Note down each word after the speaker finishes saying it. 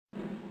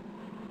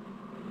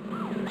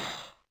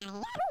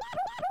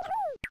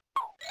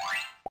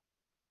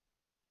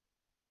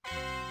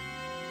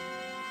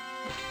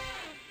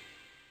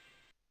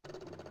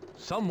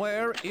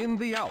somewhere in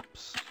the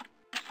Alps.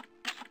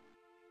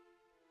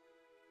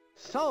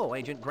 So,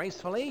 Agent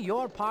Gracefully,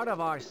 you're part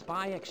of our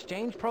spy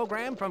exchange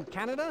program from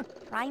Canada?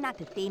 Try not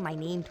to say my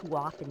name too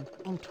often.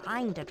 I'm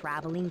trying to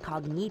travel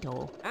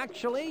incognito.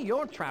 Actually,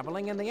 you're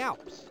traveling in the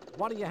Alps.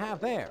 What do you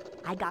have there?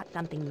 I got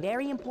something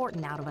very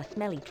important out of a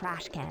smelly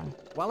trash can.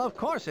 Well, of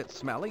course it's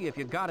smelly if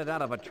you got it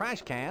out of a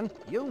trash can.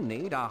 You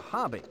need a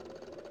hobby.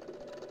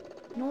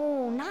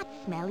 No, not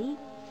smelly.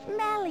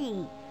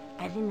 Smelly!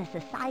 As in the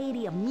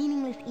Society of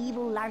Meaningless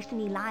Evil,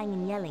 Larceny, Lying,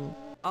 and Yelling.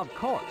 Of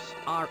course,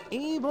 our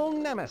evil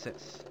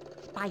nemesis.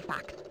 Spy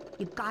Fox,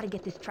 you've got to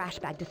get this trash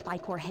bag to Spy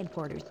Corps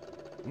headquarters.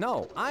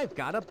 No, I've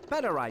got a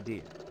better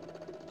idea.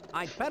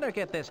 I'd better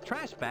get this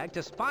trash bag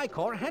to Spy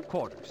Corps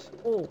headquarters.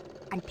 Oh,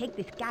 and take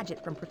this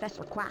gadget from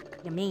Professor Quack.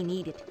 You may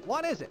need it.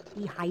 What is it?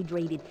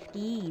 Dehydrated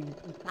skis.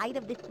 Inside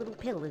of this little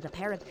pill is a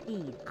pair of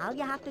skis. All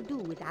you have to do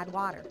is add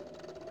water.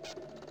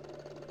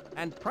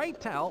 And pray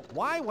tell,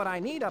 why would I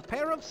need a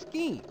pair of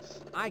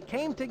skis? I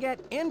came to get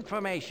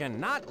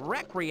information, not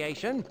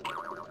recreation.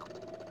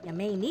 You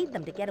may need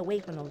them to get away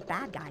from those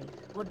bad guys.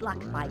 Good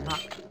luck, Spy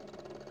Fox.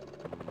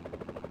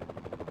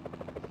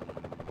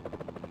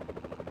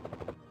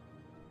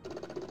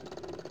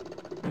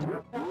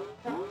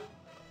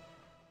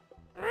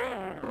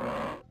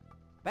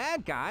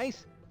 Bad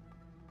guys?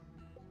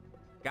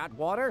 Got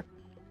water?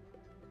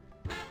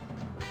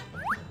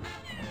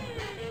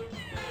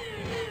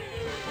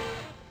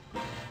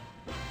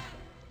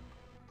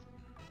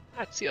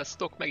 Hát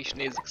sziasztok, meg is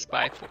nézzük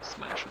Spy Fox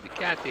második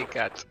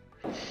játékát.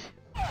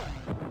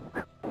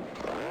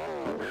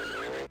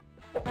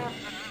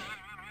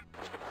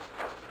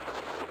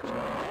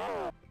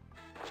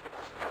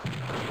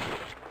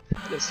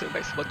 Először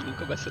megszabadulunk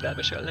a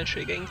veszedelmes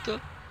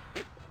ellenségeinktől.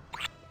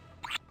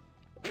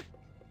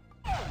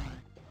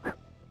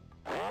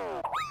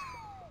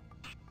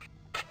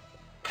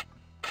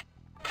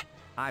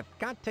 I've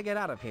got to get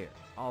out of here.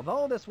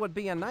 Although this would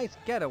be a nice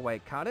getaway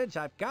cottage,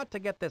 I've got to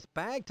get this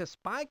bag to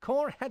Spy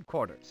Corps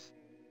headquarters.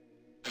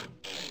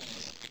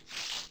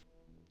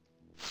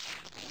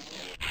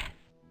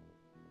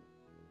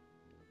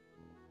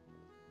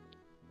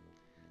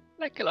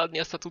 Le kell adni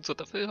azt a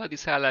cuccot a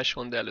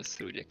főhadiszálláson, de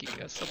először ugye ki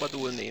kell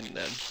szabadulni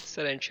innen.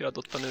 Szerencsére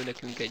adott a nő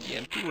nekünk egy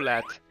ilyen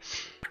pirulát,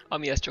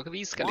 amihez csak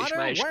víz kell, és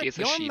már is kész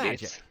a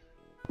sívéc.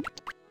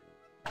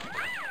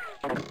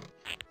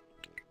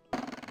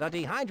 The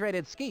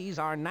dehydrated skis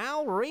are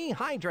now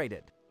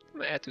rehydrated.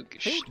 Mehetünk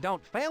is. Pete,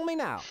 don't fail me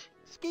now.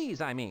 Skis,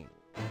 I mean.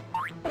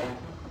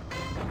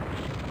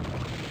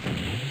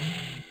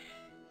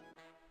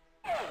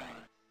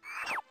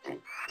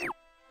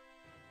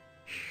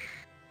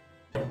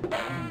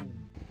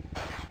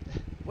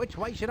 Which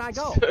way should I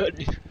go?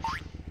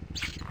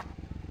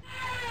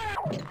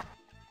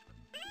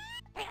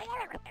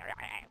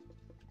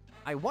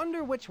 I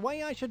wonder which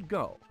way I should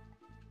go.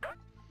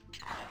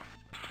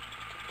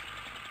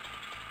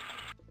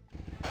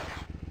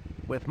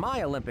 With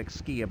my Olympic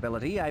ski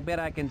ability, I bet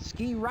I can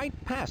ski right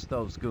past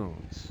those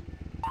goons.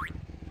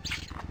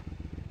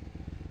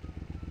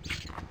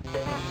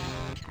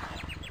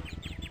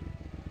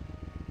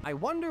 I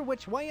wonder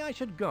which way I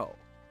should go.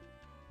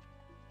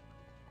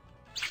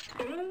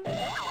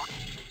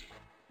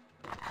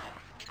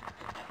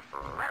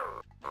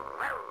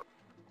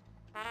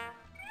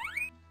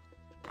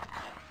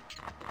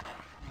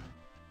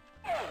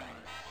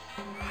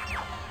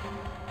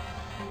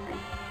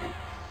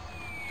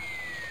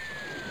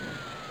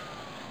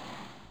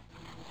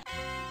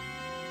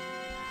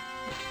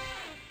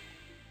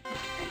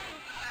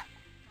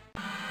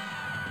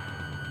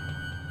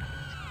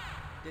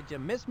 Did you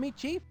miss me,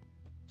 Chief?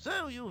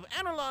 So you've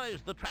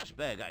analyzed the trash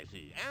bag, I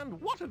see. And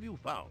what have you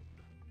found?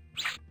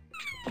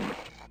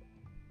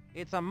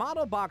 It's a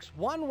model box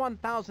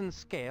 1/1000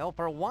 scale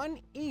for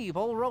one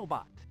evil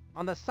robot.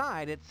 On the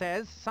side it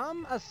says,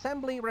 "Some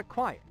assembly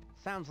required."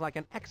 Sounds like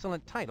an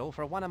excellent title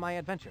for one of my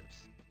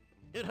adventures.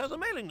 It has a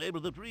mailing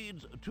label that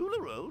reads, "To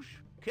LeRoachot,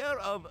 care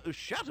of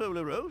Chateau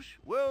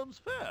LeRoachot, World's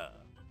Fair."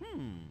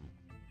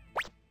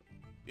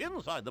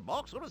 Inside the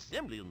box are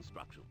assembly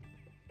instructions.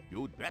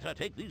 You'd better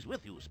take these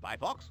with you, Spy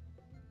Fox.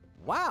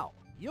 Wow,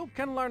 you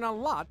can learn a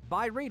lot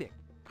by reading.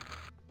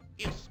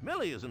 If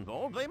Smelly is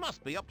involved, they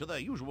must be up to their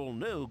usual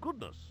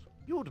no-goodness.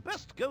 You'd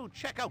best go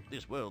check out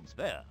this World's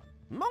Fair.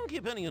 Monkey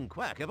Penny and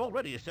Quack have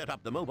already set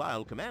up the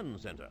mobile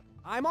command center.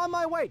 I'm on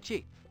my way,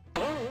 Chief.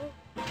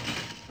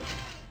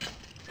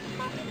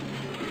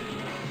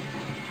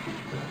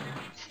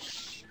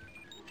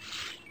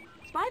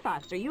 Spy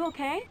Fox, are you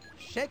okay?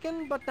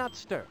 Shaken but not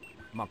stirred,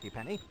 Monkey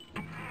Penny.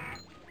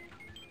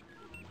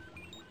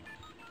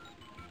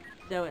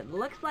 So it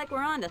looks like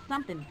we're on to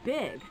something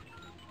big.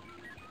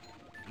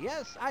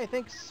 Yes, I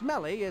think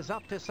Smelly is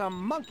up to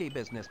some monkey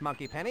business,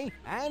 Monkey Penny.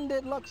 And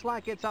it looks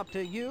like it's up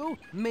to you,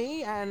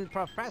 me, and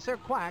Professor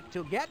Quack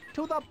to get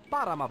to the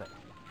bottom of it.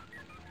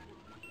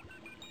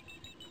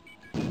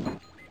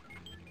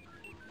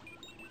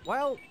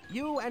 Well,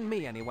 you and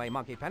me anyway,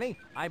 Monkey Penny.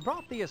 I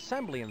brought the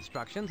assembly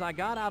instructions I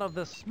got out of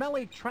the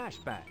smelly trash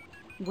bag.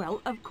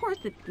 Well, of course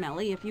it's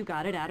smelly if you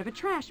got it out of a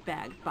trash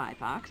bag, Spy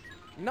Fox.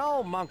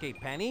 No, Monkey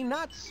Penny,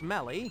 not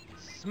smelly.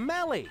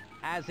 Smelly,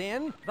 as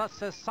in the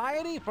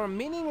Society for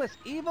Meaningless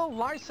Evil,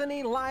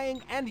 Larceny,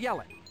 Lying, and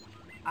Yelling.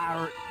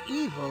 Our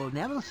evil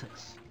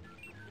nemesis.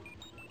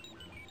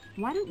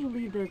 Why don't you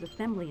leave those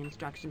assembly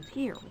instructions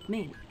here with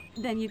me?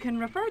 Then you can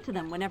refer to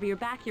them whenever you're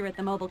back here at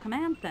the mobile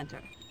command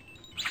center.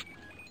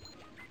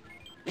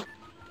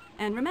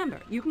 And remember,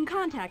 you can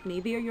contact me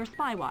via your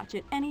spy watch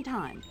at any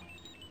time.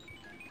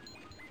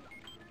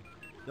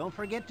 Don't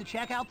forget to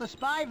check out the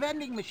spy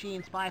vending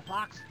machine, Spy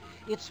Fox.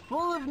 It's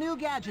full of new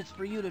gadgets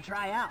for you to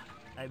try out.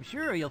 I'm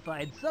sure you'll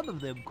find some of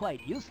them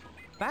quite useful.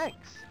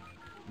 Thanks.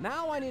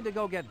 Now I need to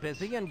go get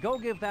busy and go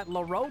give that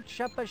LeRoach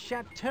at the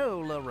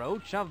Chateau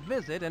LeRoachot a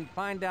visit and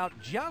find out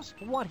just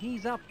what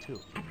he's up to.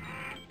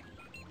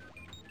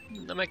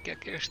 Na, meg kell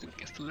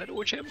keresnünk ezt a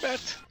LeRoach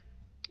embert,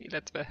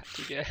 illetve hát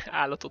ugye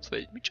állatot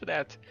vagy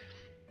micsodát,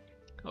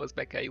 ahhoz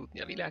be kell jutni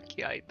a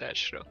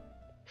világkiállításra.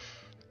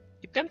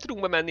 Itt nem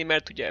tudunk bemenni,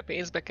 mert ugye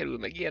pénzbe kerül,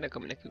 meg ilyenek,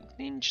 ami nekünk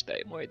nincs,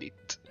 de majd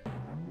itt.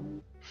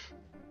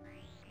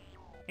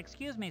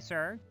 Excuse me,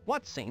 sir.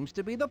 What seems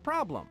to be the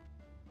problem?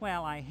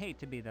 Well, I hate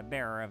to be the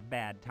bearer of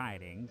bad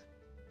tidings,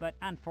 but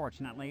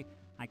unfortunately,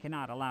 I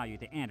cannot allow you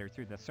to enter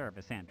through the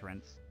service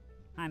entrance.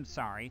 I'm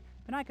sorry,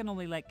 but I can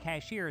only let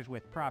cashiers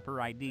with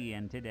proper ID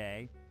in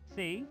today.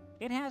 See,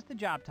 it has the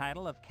job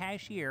title of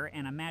cashier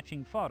and a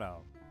matching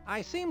photo.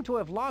 I seem to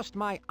have lost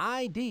my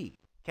ID.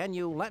 Can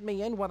you let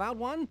me in without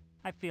one?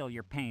 I feel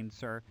your pain,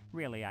 sir.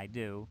 Really, I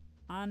do.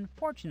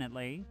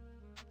 Unfortunately...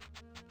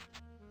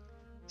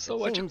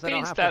 Szóval csak Seems that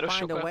I'll have to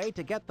find a way pénztárosokat,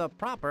 to get the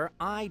proper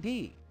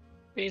ID.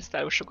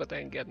 pénztárosokat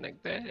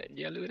engednek be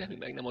egyelőre, mi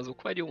meg nem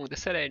azok vagyunk, de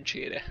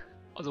szerencsére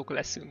azok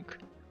leszünk.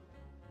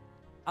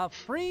 A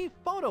free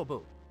photo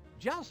booth.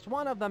 Just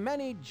one of the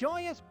many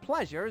joyous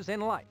pleasures in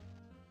life.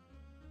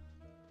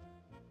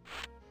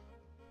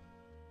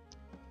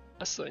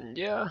 Azt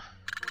mondja,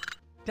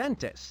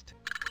 Dentist.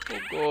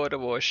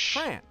 fogorvos,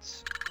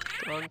 France.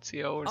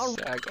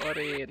 Franciaország,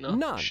 aréna,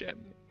 None.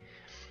 semmi.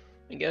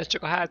 Igen, ez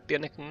csak a háttér,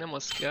 nekünk nem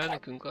az kell,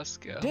 nekünk az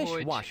kell,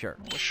 Dishwasher.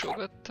 hogy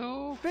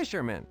mosogató,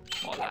 Fisherman.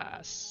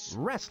 halász,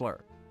 Wrestler.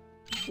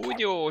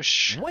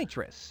 bunyós,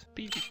 Waitress.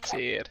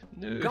 pincér,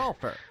 nő,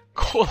 Golfer.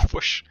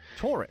 golfos,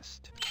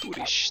 Tourist.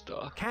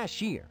 turista.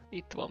 Cashier.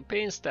 Itt van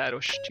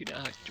pénztáros,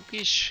 csinálhatjuk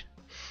is.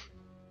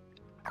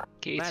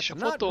 Kész is That's a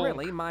not fotónk,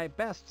 really my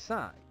best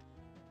side.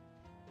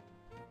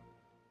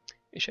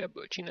 és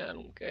ebből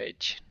csinálunk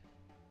egy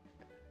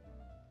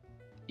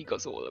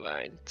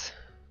igazolványt.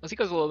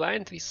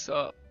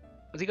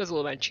 Az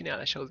igazolvány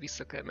csinálásához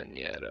vissza kell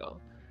menni erre a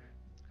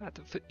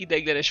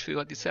ideiglenes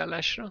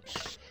főhadiszállásra.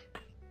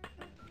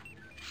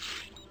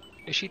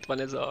 És itt van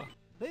ez a...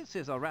 This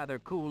is a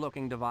rather cool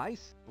looking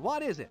device.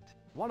 What is it?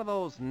 One of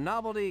those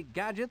novelty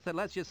gadgets that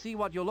lets you see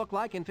what you'll look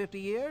like in 50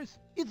 years?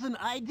 It's an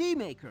ID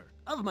maker,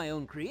 of my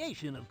own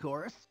creation, of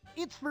course.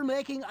 It's for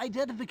making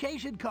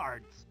identification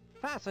cards.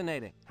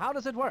 Fascinating. How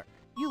does it work?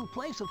 You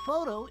place a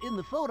photo in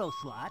the photo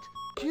slot,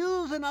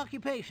 choose an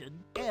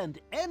occupation, and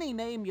any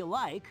name you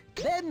like,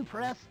 then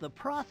press the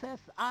Process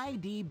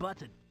ID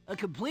button. A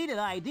completed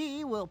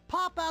ID will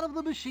pop out of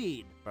the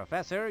machine.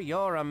 Professor,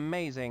 you're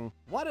amazing.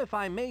 What if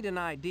I made an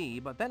ID,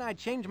 but then I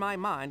change my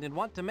mind and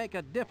want to make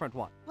a different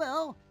one?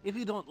 Well, if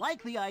you don't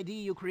like the ID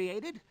you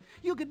created,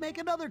 you could make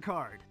another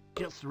card.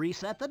 Just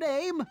reset the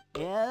name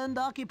and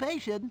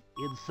occupation,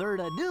 insert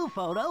a new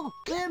photo,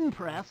 then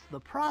press the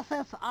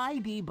Process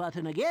ID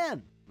button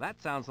again.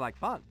 That sounds like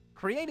fun.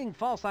 Creating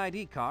false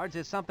ID cards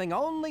is something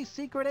only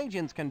secret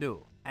agents can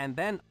do, and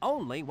then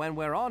only when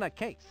we're on a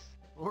case.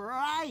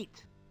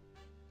 Right!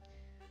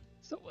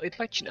 Szóval itt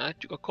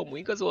megcsinálhatjuk a komoly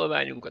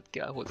igazolványunkat,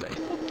 kell hozzá egy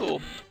fotó.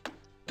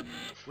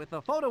 With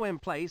the photo in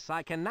place,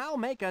 I can now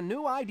make a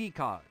new ID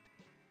card.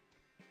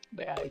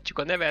 Beállítjuk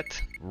a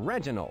nevet,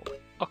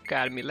 Reginald.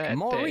 akármi lehet,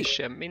 Maurice.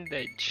 teljesen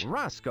mindegy,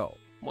 Roscoe.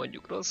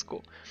 mondjuk Roscoe.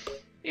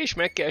 És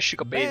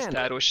megkeressük a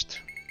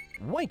pénztárost.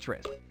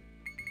 Waitress.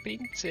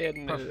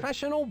 Pincérnő,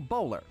 Professional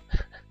bowler.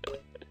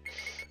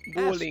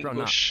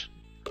 bowlingos,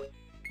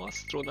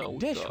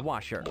 asztronauta,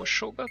 Dishwasher.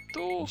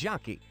 mosogató,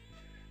 Jockey.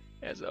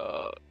 ez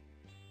a...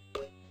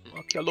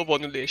 aki a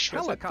lovon ülés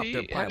Helicopter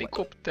vezeti, pilot.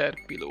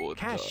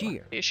 helikopterpilóta,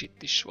 Cashier. és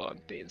itt is van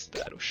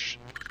pénztáros.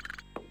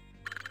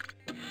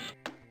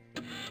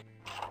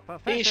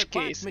 Professor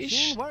Quack's kész is.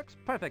 machine works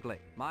perfectly.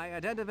 My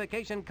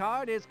identification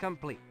card is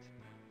complete.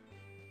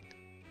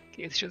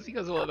 Kész is az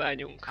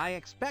igazolványunk. I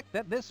expect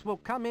that this will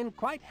come in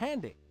quite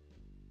handy.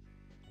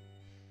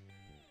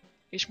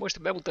 És most,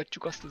 ha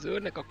bemutatjuk azt az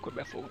őrnek, akkor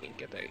be fog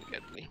minket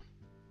engedni.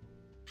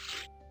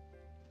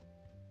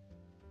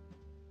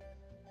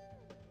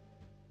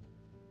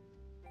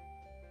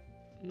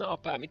 Na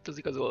apám, itt az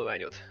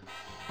igazolványod.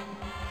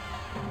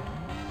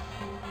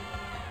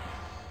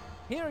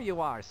 Here you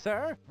are,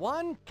 sir.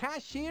 One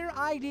cashier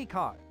ID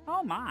card.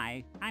 Oh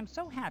my, I'm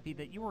so happy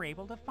that you were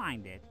able to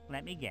find it.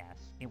 Let me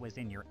guess, it was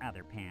in your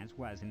other pants,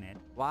 wasn't it?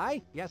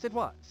 Why, yes it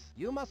was.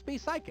 You must be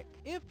psychic.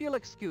 If you'll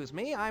excuse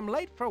me, I'm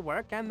late for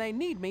work and they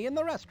need me in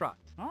the restaurant.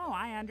 Oh,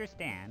 I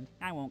understand.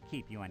 I won't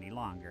keep you any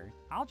longer.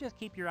 I'll just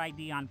keep your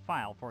ID on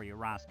file for you,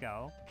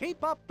 Roscoe.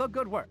 Keep up the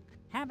good work.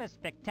 Have a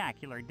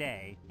spectacular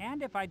day,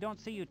 and if I don't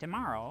see you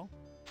tomorrow...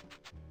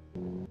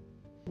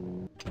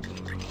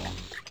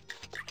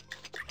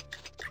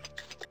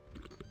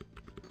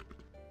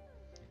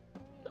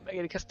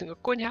 Megérkeztünk a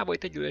konyhába,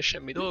 itt egyelőre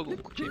semmi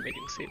dolgunk, úgyhogy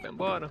megyünk szépen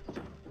balra.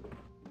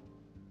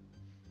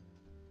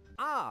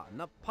 Ah,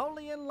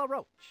 Napoleon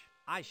LeRoach.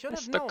 I should have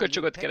Ezt a known you'd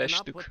köcsögöt taken up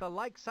kerestük. with the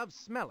likes of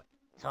Smelly.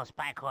 So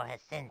Spy Corps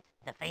has sent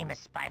the famous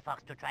Spy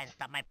Fox to try and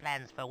stop my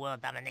plans for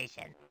world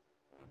domination.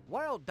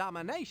 World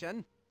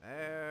domination?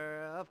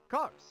 Of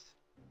course.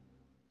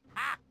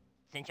 Ah!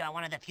 Since you're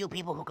one of the few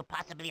people who could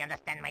possibly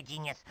understand my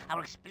genius, I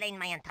will explain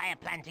my entire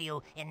plan to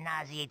you in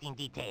nauseating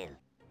detail.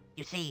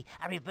 You see,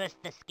 I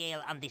reversed the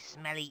scale on the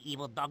smelly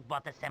evil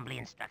dogbot assembly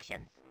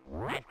instructions.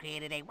 I've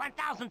created a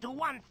 1,000 to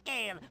 1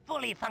 scale,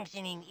 fully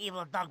functioning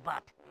evil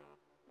dogbot.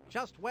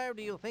 Just where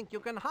do you think you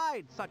can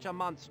hide such a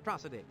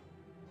monstrosity?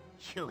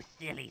 You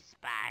silly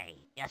spy.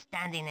 You're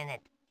standing in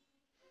it.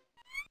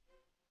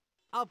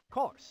 Of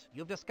course,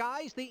 you've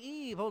disguised the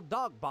evil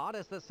dogbot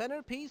as the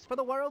centerpiece for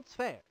the World's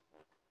Fair.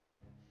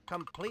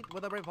 Complete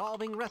with a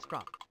revolving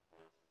restaurant.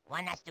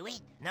 One has to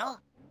eat, no?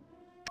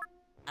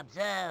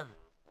 Observe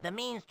the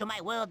means to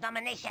my world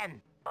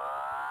domination.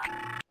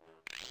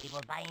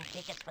 People buying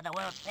tickets for the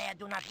World's Fair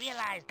do not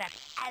realize that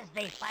as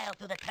they file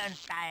through the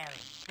turnstile,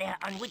 they are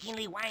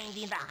unwittingly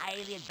winding the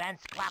highly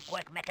advanced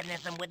clockwork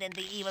mechanism within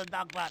the evil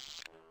dogbot.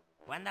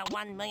 When the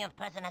 1 millionth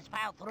person has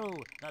filed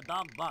through, the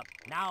dogbot,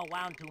 now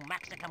wound to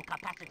maximum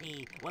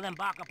capacity, will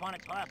embark upon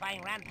its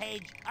horrifying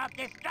rampage of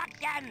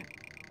destruction!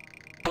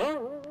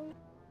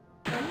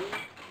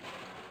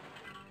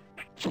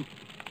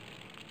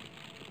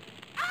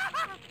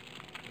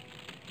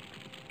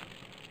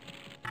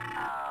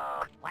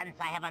 Once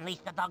I have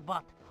unleashed the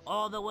dogbot,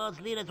 all the world's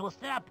leaders will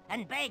sit up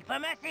and beg for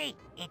mercy.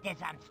 It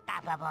is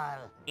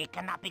unstoppable. It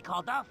cannot be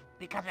called off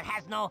because it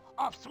has no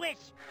off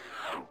switch.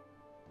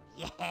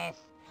 Yes,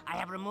 I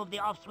have removed the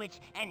off switch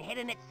and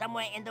hidden it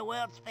somewhere in the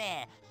World's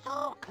Fair,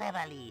 so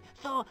cleverly,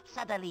 so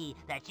subtly,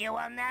 that you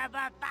will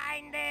never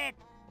find it.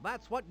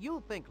 That's what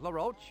you think,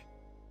 LeRoach.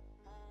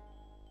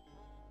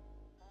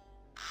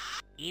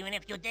 Even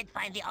if you did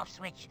find the off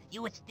switch,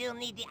 you would still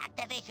need the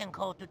activation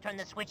code to turn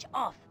the switch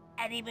off.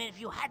 And even if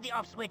you had the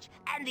off switch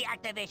and the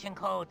activation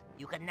code,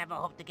 you could never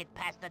hope to get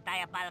past the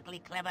diabolically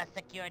clever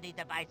security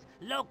device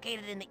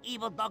located in the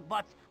evil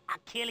dogbot's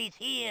Achilles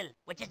heel,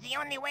 which is the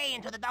only way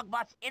into the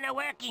dogbot's inner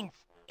workings.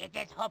 It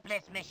is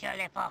hopeless, Monsieur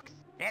Le Fox.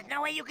 There's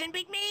no way you can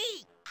beat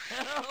me!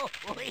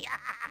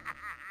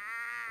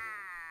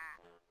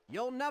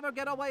 You'll never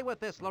get away with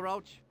this,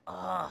 LeRoach.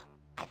 Oh,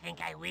 I think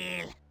I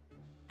will.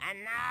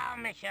 And now,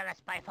 Monsieur Le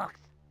Spy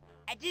Fox,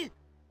 adieu!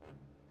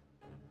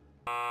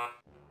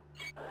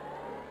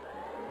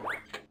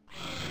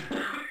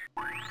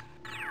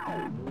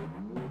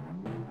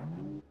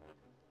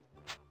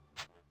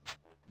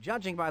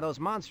 Judging by those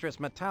monstrous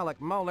metallic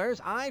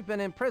molars, I've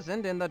been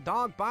imprisoned in the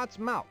dogbot's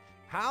mouth.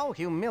 How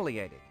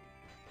humiliating.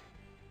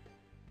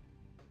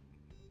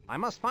 I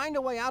must find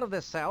a way out of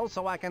this cell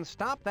so I can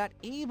stop that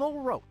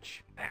evil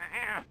roach.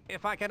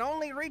 If I could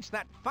only reach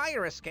that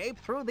fire escape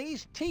through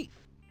these teeth.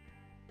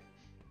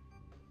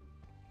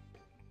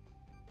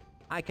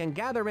 I can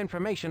gather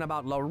information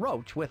about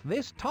LeRoach with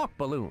this talk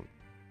balloon.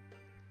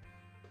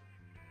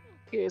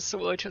 Oké,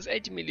 szóval, hogyha az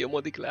 1 millió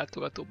modik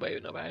látogató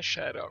bejön a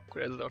vásárra,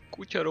 akkor ez a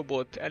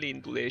kutyarobot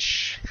elindul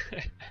és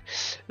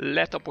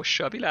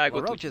letapossa a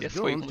világot, úgyhogy ezt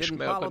fogjuk most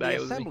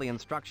megakadályozni. Assembly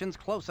instructions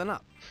close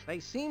enough. They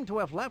seem to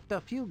have left a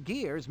few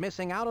gears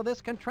missing out of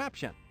this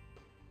contraption.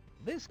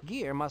 This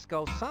gear must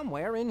go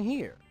somewhere in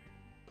here.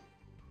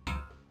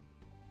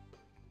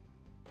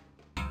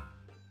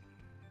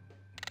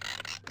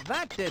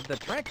 That did the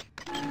trick.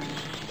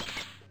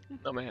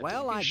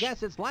 Well, I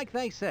guess it's like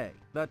they say.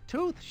 The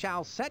tooth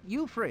shall set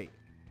you free.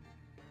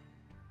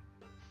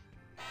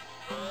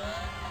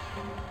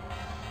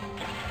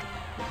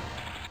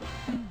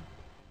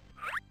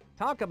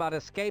 Talk about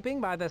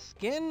escaping by the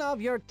skin of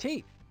your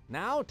teeth.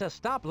 Now to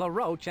stop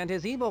LeRoach and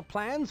his evil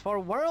plans for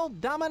world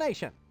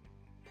domination.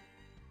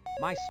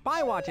 My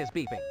spy watch is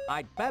beeping.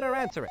 I'd better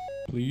answer it.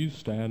 Please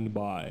stand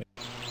by.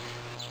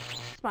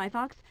 Spy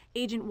Fox,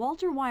 Agent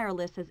Walter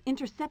Wireless has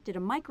intercepted a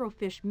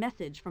microfiche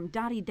message from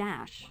Dottie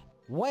Dash.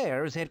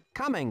 Where's it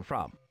coming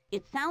from?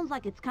 It sounds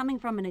like it's coming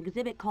from an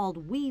exhibit called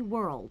We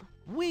World.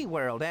 We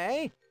World,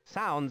 eh?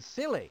 Sounds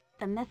silly.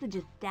 The message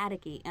is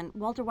staticky, and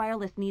Walter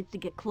Wireless needs to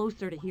get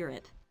closer to hear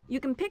it. You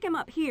can pick him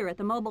up here at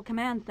the Mobile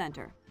Command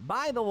Center.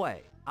 By the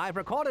way, I've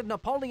recorded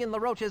Napoleon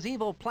LeRoach's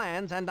evil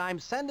plans, and I'm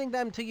sending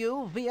them to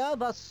you via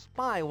the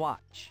Spy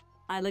Watch.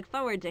 I look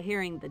forward to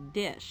hearing the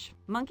dish.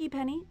 Monkey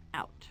Penny,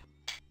 out.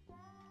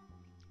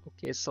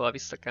 Oké, szóval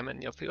vissza kell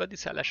menni a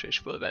főadiszállásra és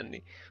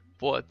fölvenni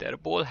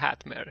Walterból,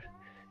 hát mert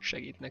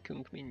segít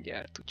nekünk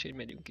mindjárt, úgyhogy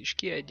megyünk is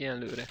ki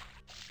egyenlőre.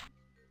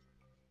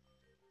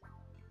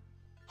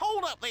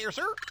 Hold up there,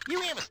 sir.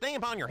 You have a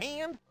stamp on your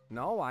hand?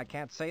 No, I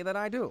can't say that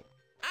I do.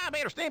 I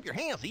better stamp your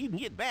hand so you can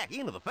get back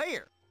into the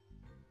fair.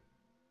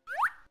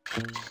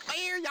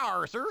 There you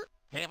are, sir.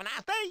 Have a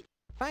nice day.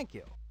 Thank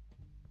you.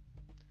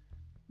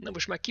 Na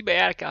most már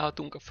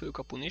kibejárkálhatunk a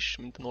főkapun is,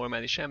 mint a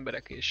normális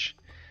emberek, és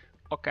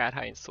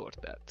akárhányszor,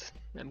 tehát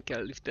nem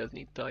kell liftezni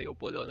itt a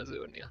jobb oldalon az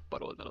őrnél,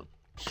 bal oldalon.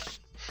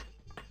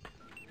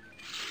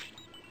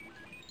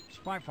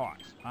 Spy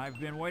Fox, I've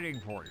been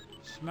waiting for you.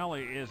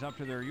 Smelly is up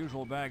to their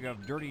usual bag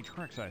of dirty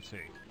tricks, I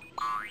see.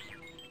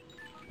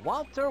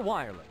 Walter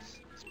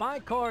Wireless, Spy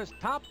Corps'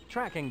 top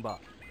tracking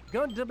bug.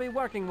 Good to be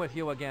working with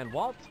you again,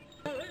 Walt.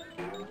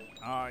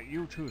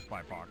 You too,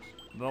 Spy Fox.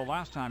 The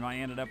last time I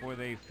ended up with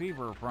a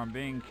fever from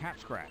being cat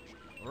scratched.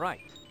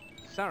 Right.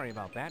 Sorry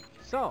about that.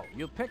 So,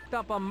 you picked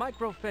up a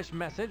microfiche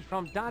message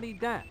from Dottie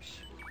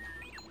Dash.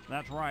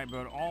 That's right,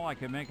 but all I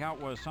could make out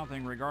was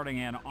something regarding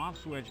an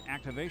off-switch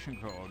activation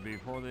code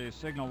before the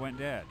signal went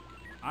dead.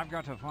 I've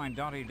got to find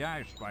Dottie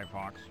Dash, Spy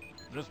Fox.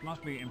 This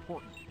must be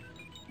important.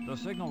 The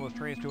signal was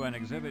traced to an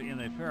exhibit in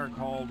the fair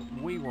called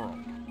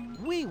WeWorld.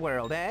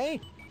 WeWorld, eh?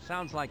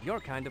 Sounds like your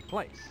kind of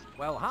place.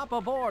 Well, hop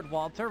aboard,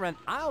 Walter, and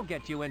I'll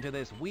get you into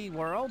this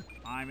WeWorld.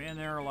 I'm in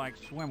there like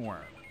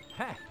swimwear.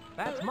 Heh,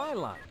 that's my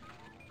line.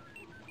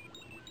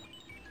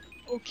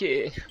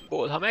 Oké,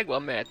 Ból, ha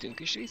megvan, mehetünk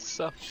is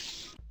vissza.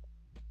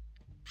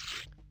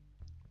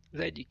 Az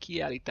egyik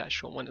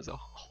kiállításon van ez a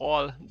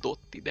hal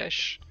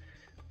dottides,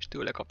 és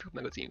tőle kapjuk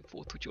meg az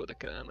infót, úgyhogy oda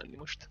kell elmenni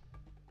most.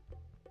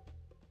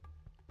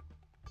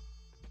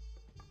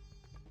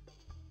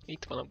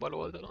 Itt van a bal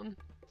oldalon.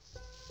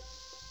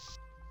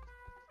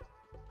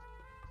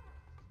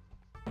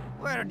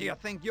 Where do you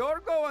think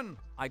you're going?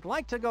 I'd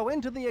like to go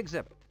into the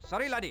exhibit.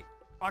 Sorry, laddie.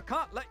 I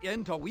can't let you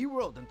into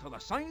WeWorld until the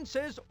sign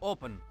says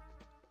open.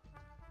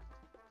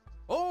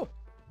 Oh,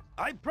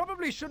 I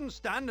probably shouldn't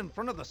stand in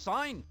front of the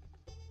sign.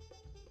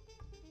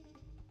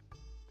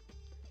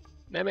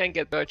 Nem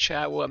enged be a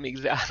csávó, amíg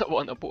zárva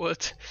van a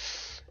bolt,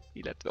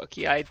 illetve a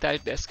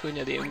kiállítás, de ezt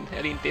könnyedén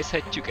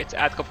elintézhetjük, egy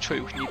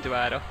átkapcsoljuk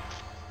nyitvára.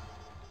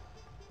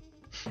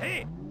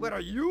 Hey, where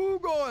are you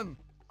going?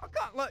 I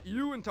can't let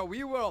you into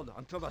WeWorld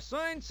until the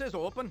sign says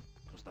open.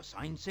 Does the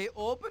sign say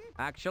open?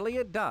 Actually,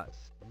 it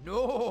does.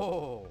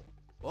 No.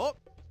 Oh,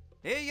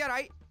 hey, you're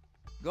right.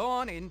 Go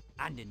on in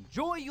and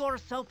enjoy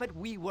yourself at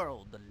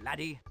WeWorld,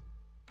 laddie.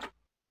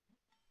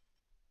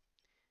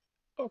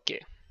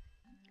 Oké.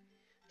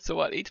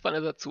 Szóval itt van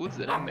ez a cucc,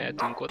 de nem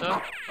mehetünk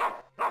oda.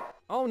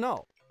 Oh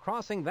no,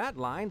 crossing that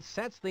line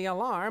sets the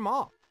alarm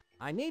off.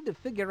 I need to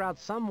figure out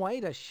some way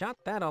to shut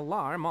that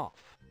alarm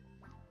off.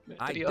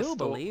 I do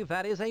believe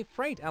that is a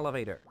freight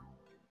elevator.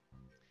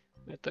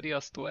 Mert a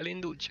riasztó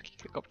elindult, csak ki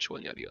kell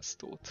kapcsolni a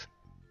riasztót.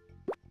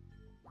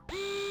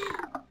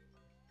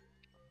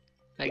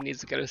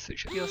 Megnézzük először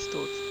is a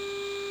riasztót.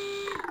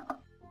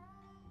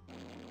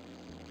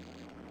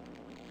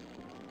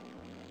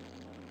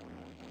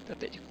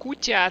 Tehát egy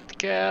kutyát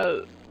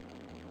kell,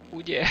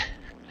 ugye,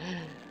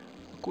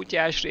 a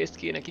kutyás részt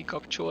kéne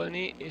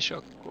kikapcsolni, és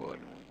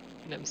akkor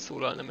nem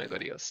szólalna meg a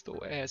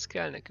riasztó. Ehhez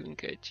kell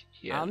nekünk egy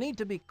ilyen... I'll need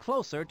to be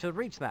closer to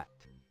reach that.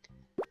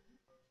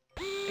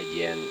 Egy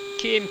ilyen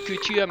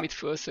kémkütyű, amit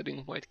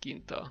felszedünk majd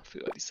kint a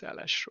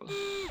főhadiszállásról.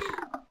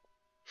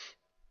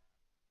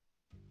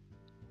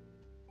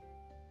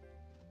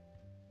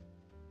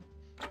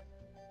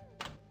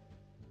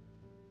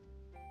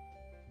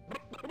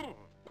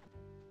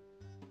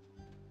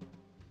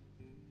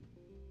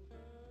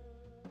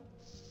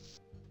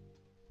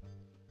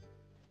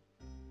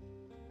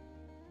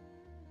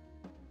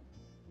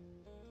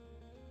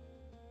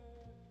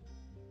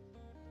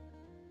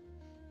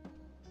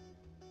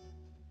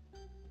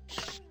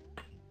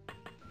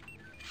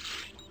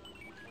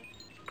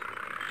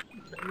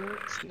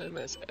 Nem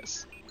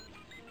ez.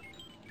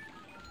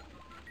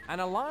 An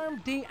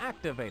alarm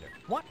deactivator.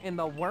 What in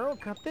the world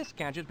could this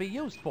gadget be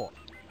used for?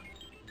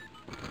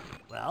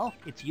 Well,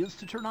 it's used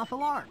to turn off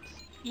alarms.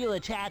 You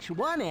attach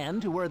one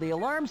end to where the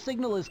alarm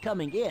signal is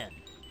coming in,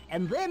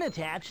 and then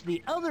attach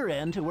the other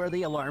end to where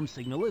the alarm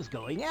signal is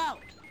going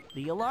out.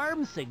 The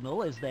alarm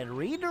signal is then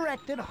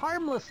redirected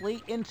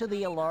harmlessly into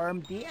the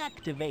alarm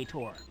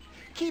deactivator,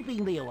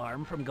 keeping the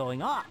alarm from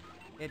going off.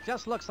 It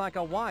just looks like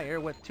a wire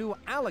with two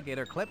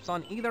alligator clips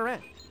on either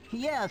end.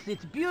 Yes,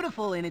 it's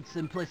beautiful in its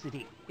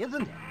simplicity,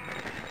 isn't it?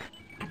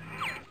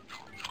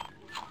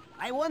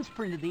 I once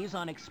printed these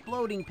on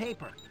exploding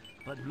paper,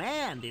 but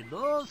man, did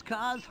those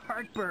cause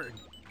heartburn.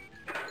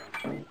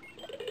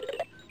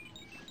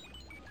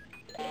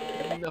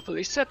 Na fel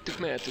is szedtük,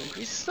 mehetünk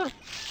vissza.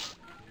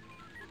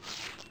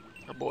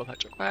 A bolha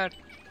csak vár.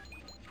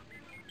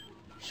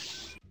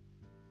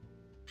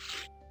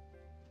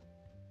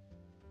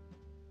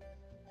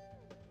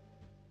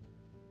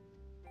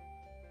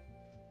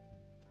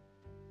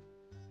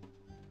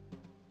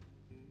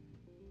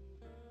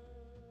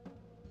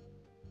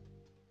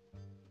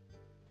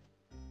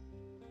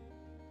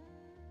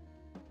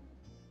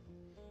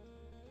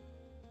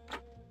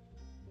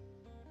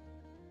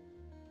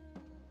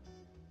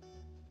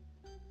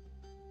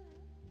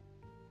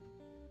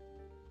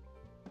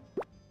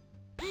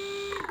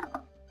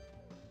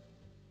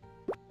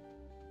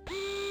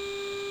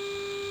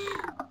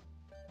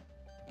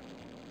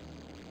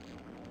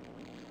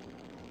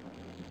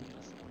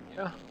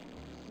 Ja,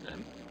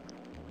 nem.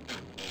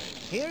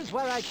 Here's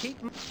where I keep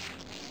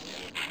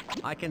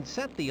I can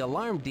set the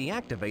alarm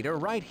deactivator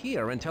right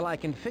here until I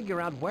can figure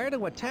out where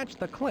to attach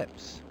the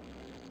clips.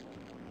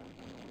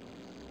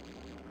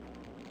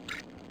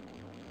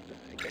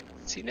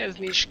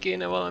 Színezni is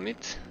kéne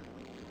valamit.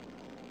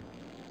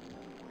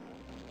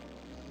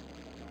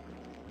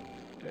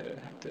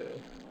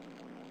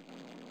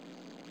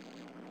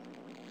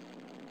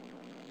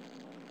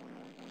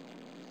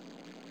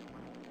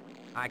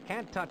 I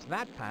can't touch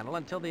that panel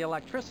until the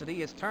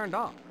electricity is turned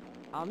off.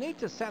 I'll need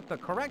to set the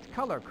correct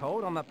color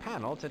code on the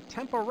panel to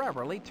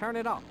temporarily turn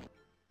it off.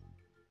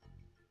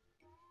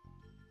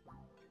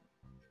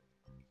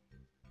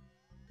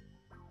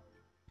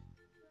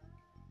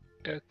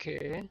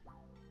 Okay.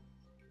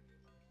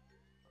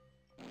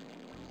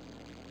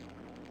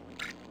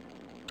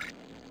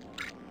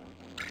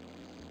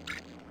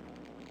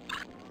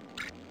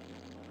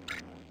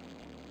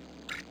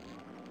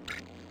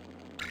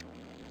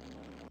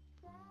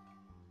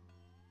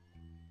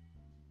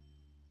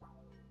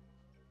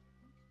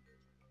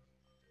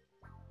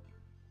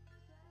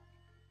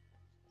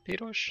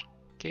 Piros,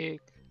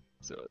 kék,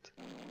 zöld.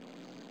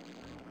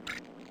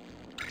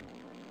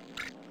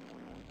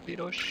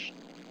 Piros,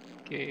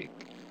 kék,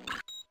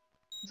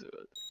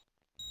 zöld.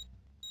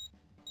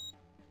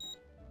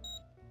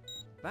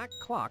 That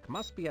clock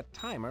must be a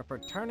timer for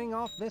turning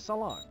off this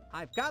alarm.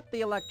 I've got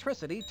the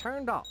electricity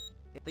turned off.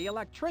 The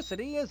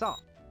electricity is off.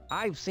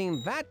 I've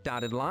seen that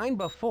dotted line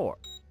before.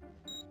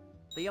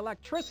 The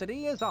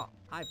electricity is off.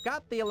 I've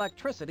got the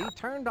electricity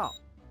turned off.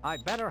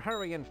 I'd better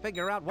hurry and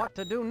figure out what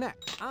to do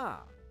next.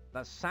 Ah,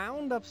 the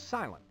sound of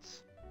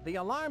silence. The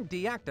alarm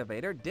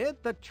deactivator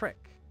did the trick.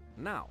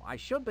 Now, I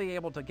should be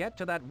able to get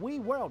to that Wee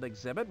World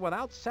exhibit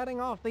without setting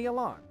off the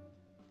alarm.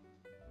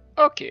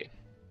 Oké.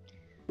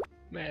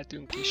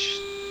 Mehetünk is.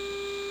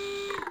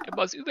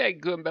 Ebbe az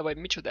üveggömbbe, vagy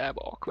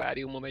micsodába,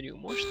 akváriumba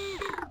megyünk most.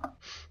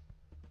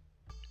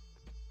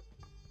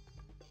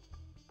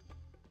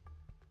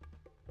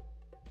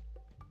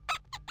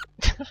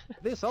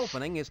 This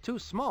opening is too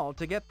small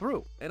to get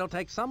through. It'll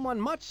take someone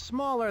much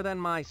smaller than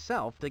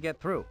myself to get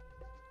through.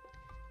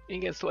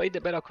 Igen, szóval ide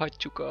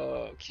berakhatjuk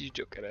a kis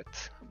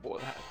gyökeret.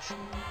 Bolhát.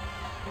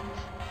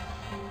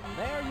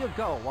 There you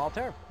go,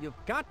 Walter.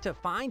 You've got to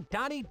find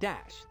Dottie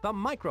Dash, the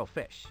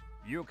microfish.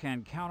 You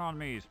can count on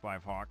me, Spy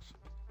Fox.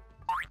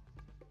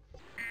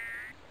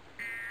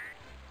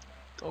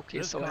 Oké,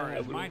 This szóval car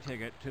is my ráugrunk.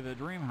 ticket to the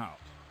dream house.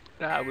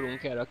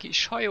 Ráugrunk erre a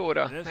kis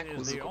hajóra, This is the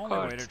meghúzzuk a only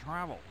way to kart.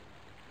 travel.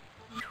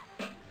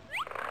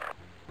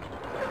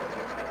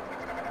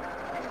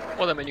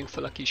 Oda megyünk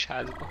fel a kis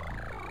házba.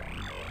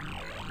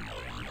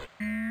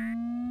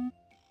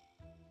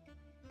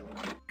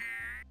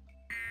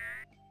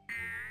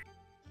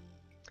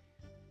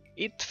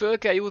 Itt föl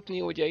kell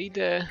jutni ugye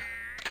ide.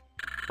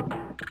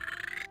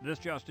 This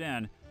just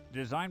in.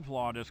 Design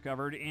flaw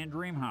discovered in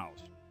dream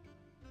house.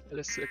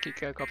 Először ki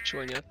kell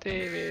kapcsolni a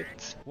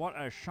tévét. What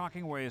a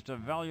shocking waste of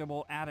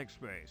valuable attic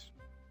space.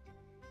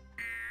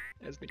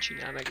 Ez mit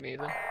csinál,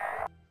 megnézem.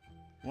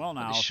 Well,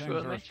 now is things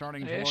are fölmegy.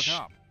 starting to Helyes.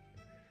 look up.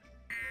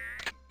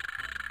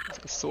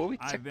 Ezek a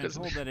szóviccek I've been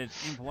told közben. that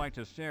it's impolite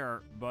to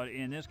stare, but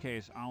in this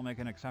case, I'll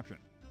make an exception.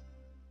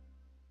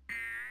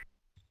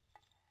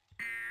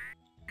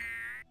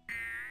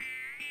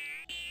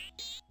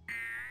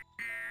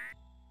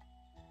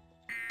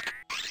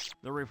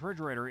 The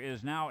refrigerator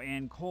is now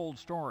in cold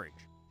storage.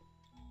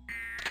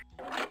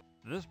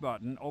 This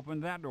button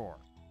opened that door.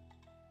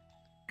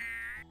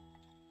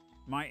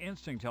 My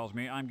instinct tells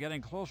me I'm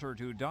getting closer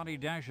to Dottie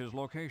Dash's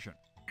location.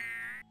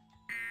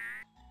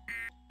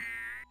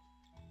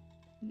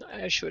 Na,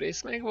 első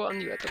rész megvan,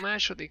 jöhet a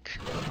második.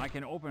 I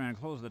can open and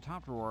close the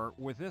top drawer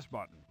with this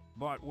button,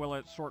 but will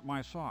it sort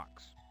my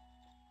socks?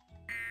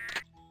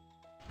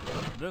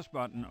 This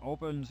button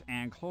opens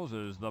and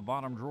closes the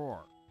bottom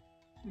drawer.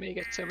 Még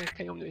egyszer meg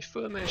kell nyomni, hogy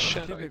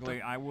fölmessen Typically,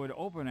 rajta. I would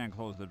open and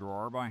close the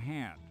drawer by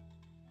hand.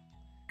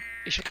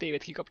 És a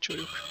tévét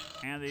kikapcsoljuk.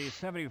 And the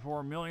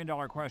 $74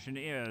 million question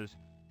is,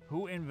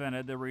 who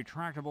invented the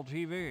retractable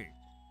TV?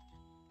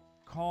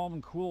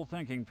 Calm, cool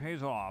thinking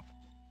pays off.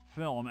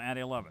 Film at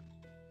 11.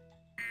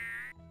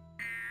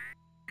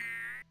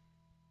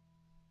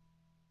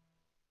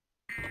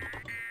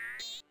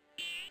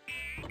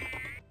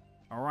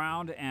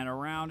 Around and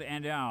around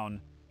and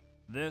down.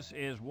 This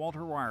is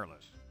Walter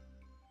Wireless.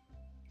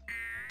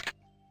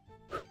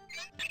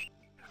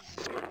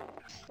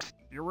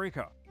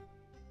 Eureka!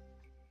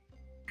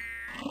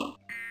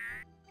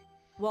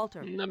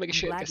 Walter, Na, I'm meg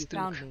is glad you érkeztünk.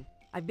 found me.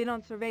 I've been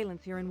on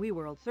surveillance here in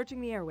WeWorld,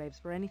 searching the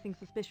airwaves for anything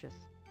suspicious.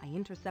 I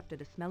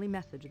intercepted a smelly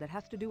message that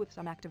has to do with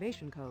some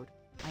activation code.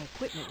 My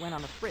equipment went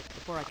on a fritz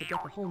before I could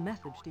get the whole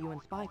message to you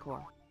in Spy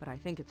Corps, but I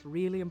think it's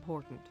really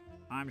important.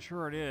 I'm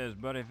sure it is,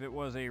 but if it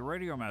was a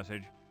radio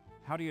message,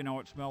 how do you know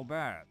it smelled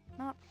bad?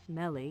 Not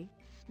smelly,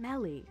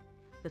 smelly.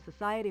 The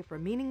Society for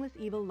Meaningless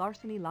Evil,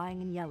 Larceny,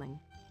 Lying, and Yelling.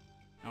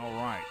 All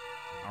right,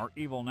 our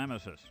evil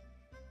nemesis.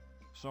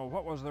 So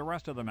what was the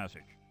rest of the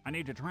message? I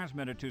need to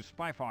transmit it to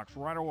Spy Fox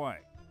right away.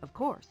 Of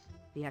course,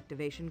 the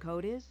activation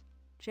code is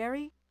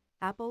Cherry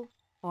Apple,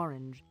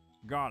 orange.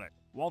 Got it.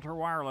 Walter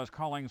Wireless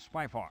calling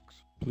Spy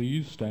Fox.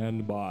 Please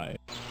stand by.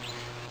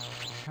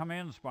 Come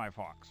in, Spy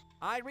Fox.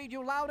 I read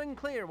you loud and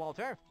clear,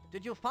 Walter.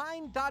 Did you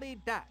find Dottie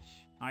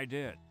Dash? I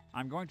did.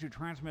 I'm going to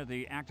transmit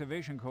the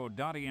activation code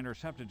Dottie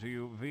intercepted to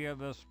you via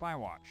the Spy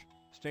Watch.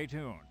 Stay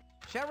tuned.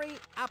 Cherry,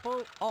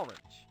 apple,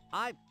 orange.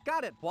 I've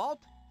got it,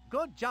 Walt.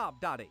 Good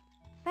job, Dottie.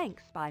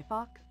 Thanks, Spy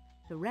Fox.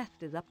 The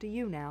rest is up to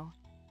you now.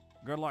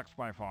 Good luck,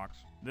 Spy Fox.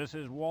 This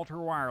is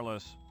Walter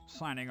Wireless,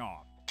 signing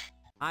off.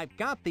 I've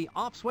got the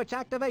off-switch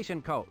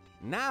activation code.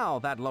 Now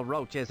that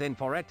LeRoach is in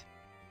for it.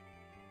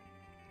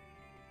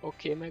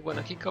 Oké, megvan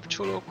a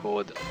kikapcsoló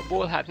kód.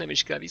 Abból hát nem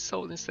is kell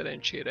visszahozni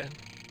szerencsére.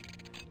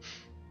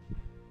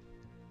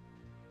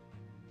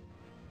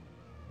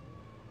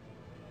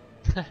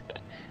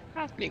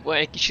 Hát még van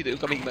egy kis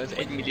időnk, amíg már az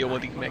 1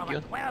 milliómodik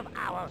megjön. 12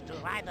 hours to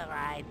ride the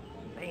ride.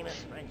 Famous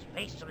French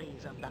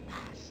pastries of the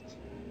past.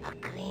 A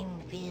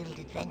cream-filled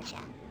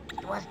adventure.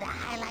 It was the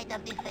highlight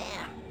of the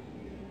fair.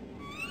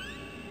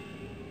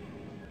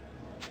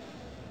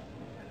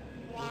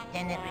 The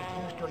attendant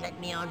refused to let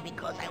me on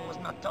because I was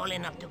not tall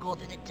enough to go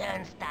through the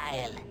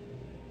turnstile.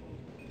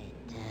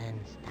 The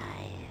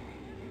turnstile.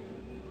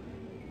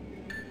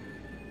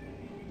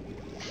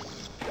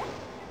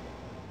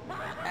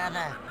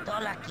 Other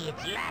taller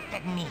kids laughed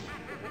at me.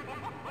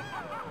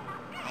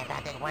 I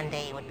thought that one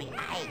day it would be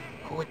I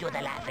who would do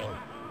the laughing.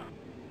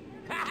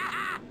 Ha ha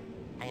ha!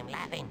 I am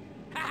laughing.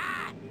 Ha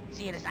ha!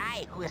 See, it is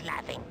I who is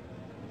laughing.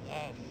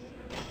 Yes.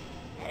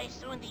 Very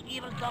soon the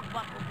evil dog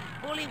buck will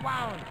be fully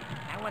wound.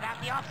 And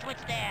without the off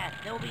switch there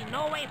will be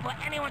no way for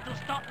anyone to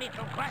stop me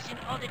from crushing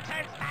all the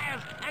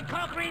turnstiles and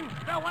conquering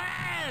the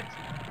world!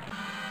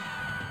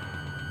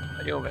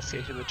 Nagyon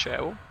veszélyes ez a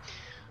csávó.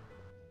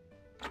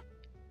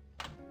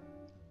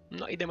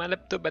 Na, ide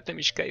már többet nem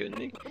is kell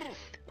jönni.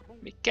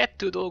 Még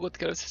 2 dolgot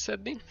kell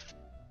összeszedni.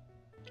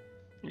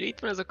 Ugye itt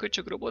van ez a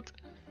köcsög robot.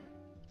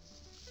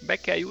 Be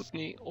kell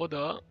jutni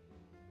oda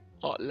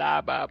a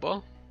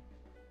lábába.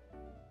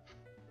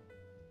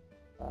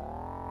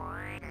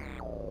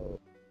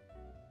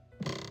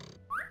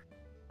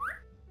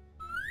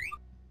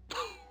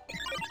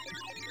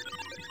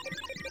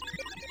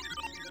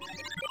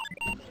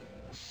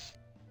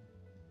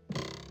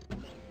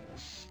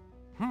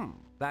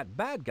 That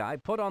bad guy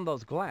put on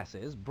those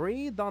glasses,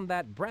 breathed on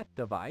that breath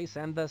device,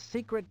 and the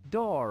secret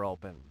door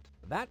opened.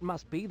 That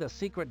must be the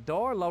secret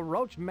door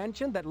LeRoach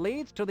mentioned that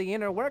leads to the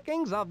inner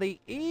workings of the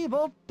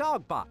evil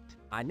dogbot.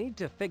 I need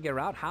to figure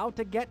out how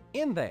to get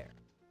in there.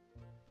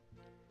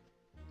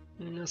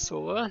 Na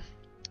szóval,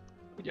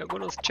 ugye a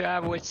gonosz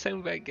csávó egy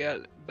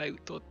szemüveggel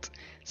bejutott.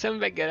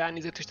 Szemüveggel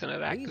ránézett, és utána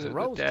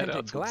ráköhögött erre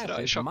a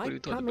cuccra, és akkor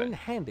jutott be.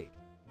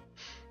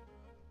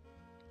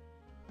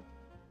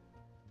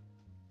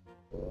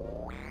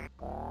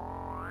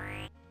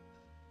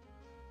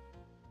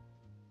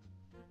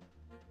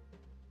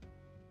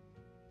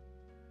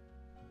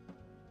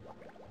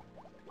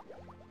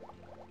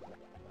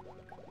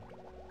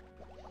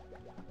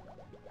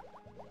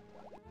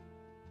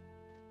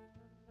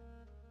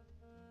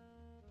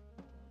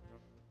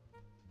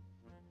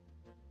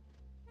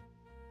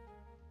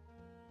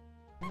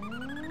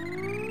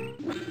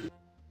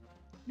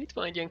 Itt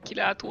van egy ilyen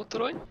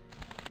kilátótorony.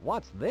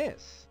 What's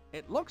this?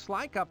 It looks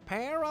like a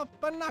pair of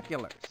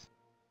binoculars.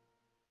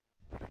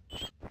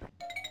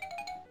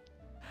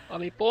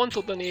 Ami pont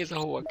oda néz,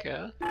 ahol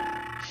kell.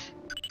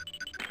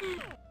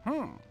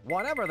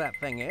 Whatever that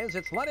thing is,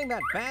 it's letting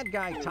that bad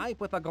guy type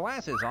with the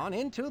glasses on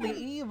into the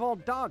evil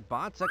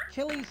dogbot's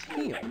Achilles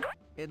heel.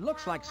 It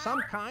looks like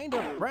some kind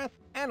of breath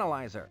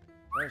analyzer.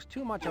 There's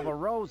too much of a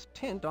rose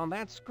tint on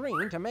that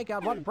screen to make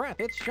out what breath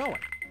it's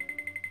showing.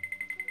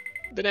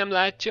 De nem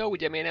látja,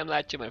 ugye miért nem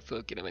látja, mert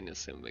föl kéne venni a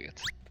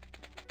szemüveget.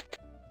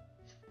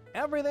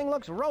 Everything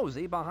looks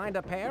rosy behind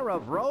a pair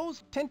of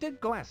rose-tinted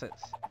glasses.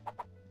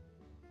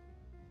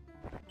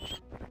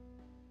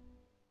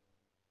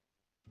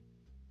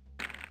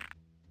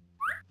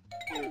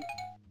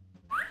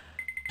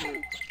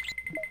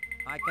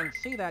 I can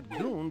see that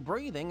goon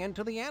breathing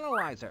into the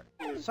analyzer.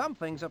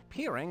 Something's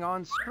appearing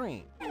on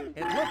screen.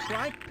 It looks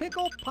like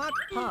pickle pot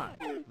pie.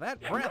 That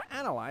breath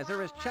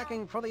analyzer is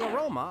checking for the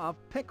aroma of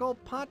pickle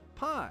pot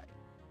pie.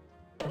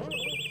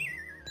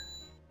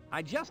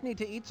 I just need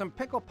to eat some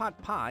pickle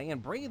pot pie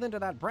and breathe into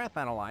that breath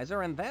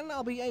analyzer, and then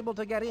I'll be able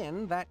to get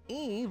in that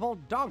evil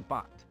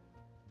dogbot.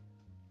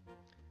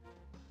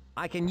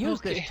 I can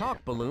use this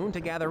talk balloon to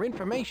gather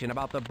information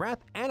about the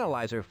breath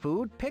analyzer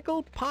food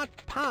pickle pot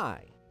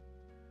pie.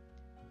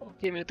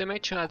 Oké, miután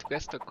megcsináltuk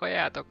ezt a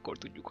kaját, akkor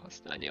tudjuk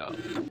használni a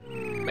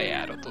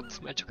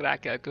bejáratot, mert csak rá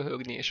kell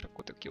köhögni, és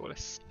akkor tök jó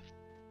lesz.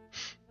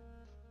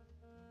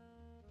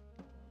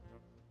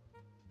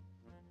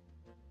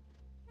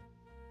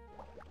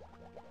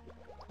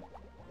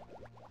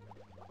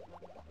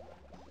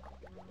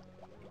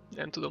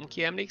 Nem tudom,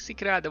 ki emlékszik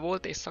rá, de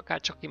volt egy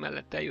szakács, aki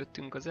mellett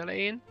eljöttünk az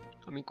elején,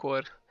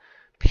 amikor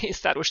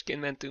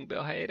pénztárosként mentünk be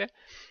a helyre.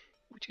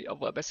 Úgyhogy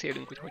avval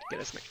beszélünk, hogy hogy kell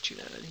ezt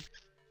megcsinálni.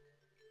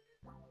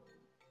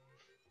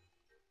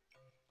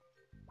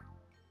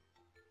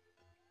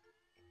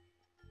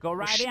 Go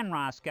right in,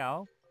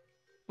 Roscoe.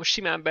 Most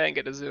simán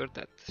beenged a zöld,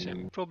 tehát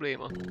semmi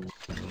probléma.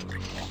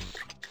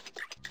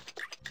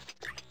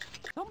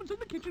 Someone's in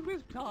the kitchen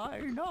with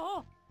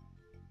China.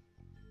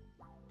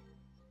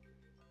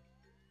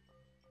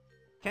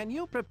 Can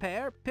you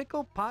prepare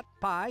pickle pot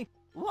pie?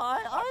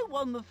 Why, I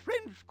won the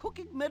French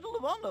Cooking Medal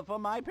of Honor for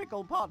my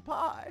pickle pot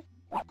pie.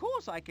 Of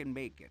course I can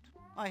make it.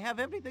 I have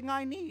everything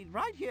I need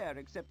right here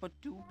except for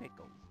 2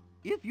 pickles.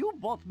 If you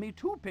bought me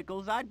 2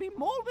 pickles, I'd be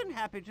more than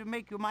happy to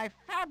make you my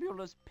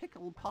fabulous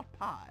pickle pot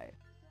pie.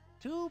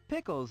 2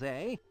 pickles,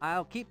 eh?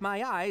 I'll keep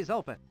my eyes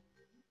open.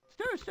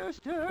 Stir, stir,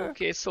 stir.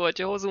 Oké, szóval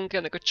ha hozunk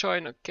ennek a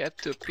csajnak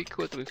 2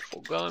 pickle-t, ami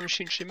fogalm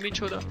sincs, hogy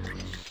micsoda,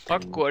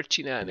 akkor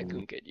csinál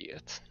nekünk egy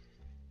ilyet.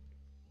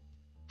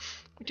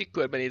 Úgyhogy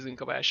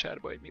körbenézünk a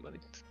vásárba, hogy mi van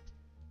itt.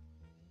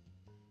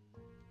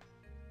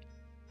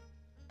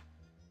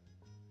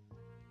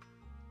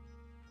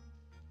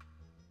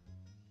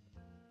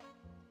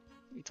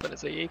 Itt van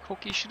ez a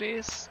jéghokis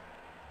rész.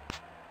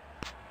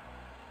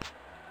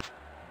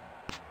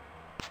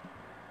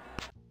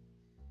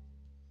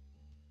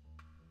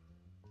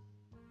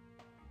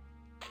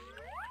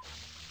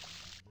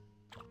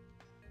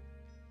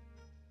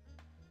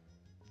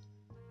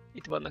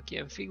 Itt vannak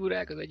ilyen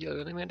figurák, az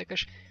egyelőre nem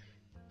érdekes.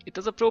 Itt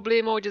az a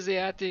probléma, hogy az a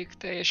játék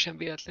teljesen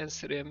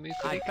véletlenszerűen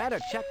működik. I better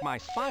check my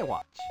spy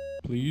watch.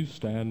 Please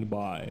stand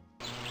by.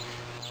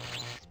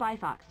 Spy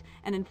Fox,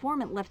 an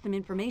informant left some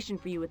information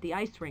for you at the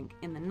ice rink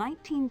in the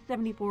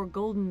 1974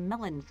 Golden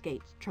Melon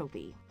Skates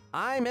trophy.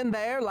 I'm in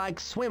there like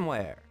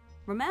swimwear.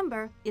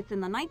 Remember, it's in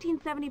the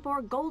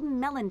 1974 Golden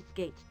Melon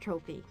Skates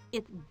trophy.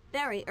 It's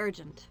very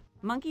urgent.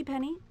 Monkey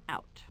Penny,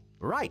 out.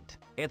 Right.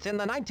 It's in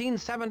the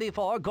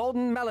 1974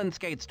 Golden Melon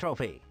Skates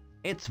trophy.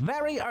 It's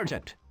very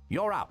urgent.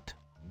 You're out.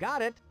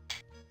 Got it.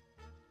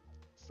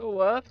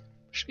 Szóval,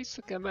 most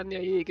vissza kell menni a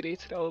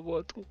jégrétre, ahol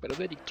voltunk, mert az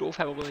egyik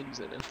trófában van egy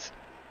üzenet.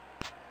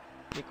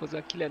 Méghozzá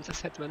a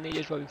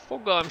 974-es valami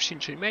fogalm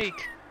sincs, hogy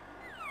melyik.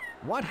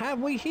 What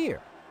have we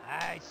here?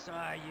 I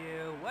saw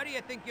you. What do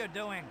you think you're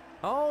doing?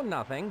 Oh,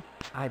 nothing.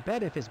 I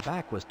bet if his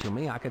back was to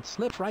me, I could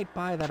slip right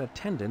by that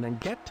attendant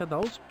and get to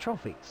those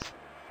trophies.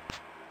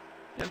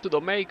 Nem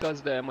tudom melyik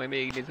az, de majd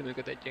végignézem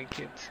őket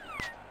egyenként.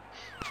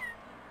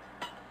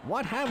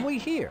 What have we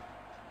here?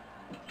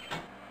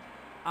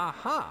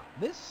 Aha!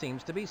 This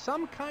seems to be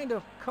some kind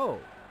of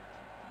code.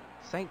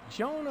 St.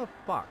 Joan of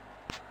Arc.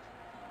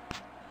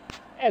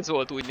 Ez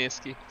volt, úgy néz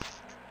ki.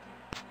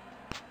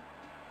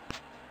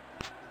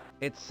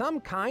 It's some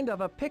kind of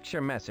a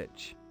picture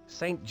message.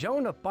 St.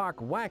 Joan of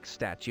Arc wax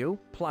statue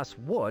plus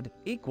wood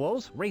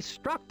equals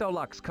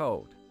Restructolux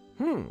code.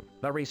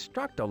 The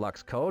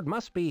Restructolux code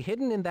must be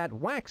hidden in that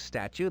wax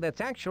statue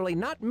that's actually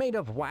not made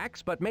of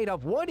wax, but made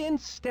of wood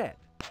instead.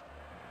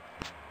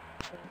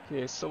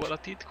 Oké, szóval a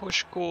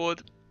titkos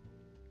kód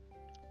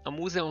a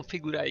múzeum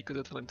figurái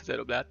között van, amit az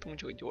előbb láttunk,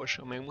 úgyhogy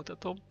gyorsan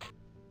megmutatom.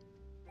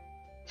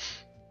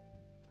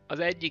 Az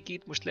egyik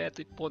itt, most lehet,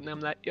 hogy pont nem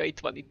látja, itt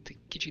van, itt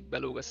kicsit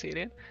belóg a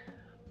szélén.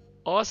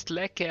 Azt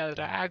le kell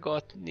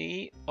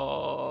rágatni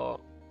a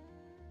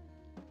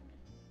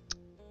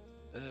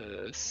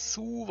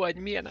szú, vagy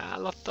milyen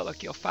állattal,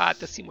 aki a fát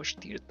teszi,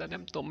 most írt, de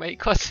nem tudom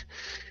melyik az.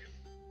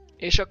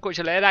 És akkor,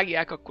 ha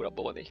lerágják, akkor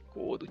abban van egy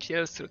kód, úgyhogy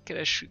először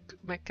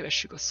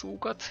megkeressük a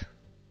szúkat.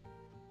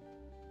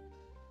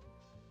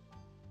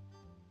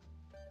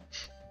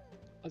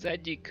 Az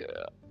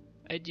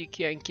egyik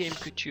ilyen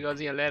kémkütyű az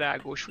ilyen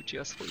lerágós, úgyhogy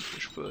azt fogjuk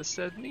most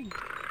felszedni.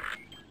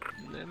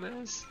 Nem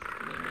ez,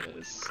 nem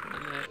ez,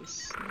 nem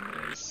ez,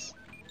 nem ez.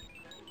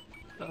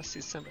 De azt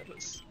hiszem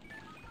ez.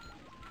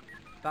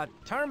 The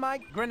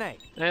termite grenade.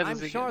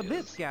 I'm sure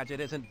this gadget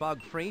isn't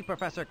bug-free,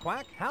 Professor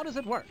Quack. How does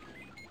it work?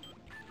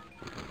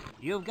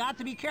 You've got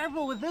to be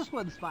careful with this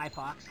one, Spy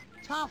Fox.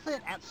 Toss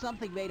it at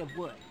something made of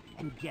wood,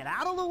 and get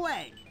out of the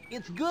way.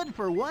 It's good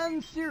for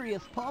one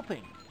serious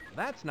pulping.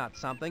 That's not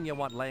something you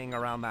want laying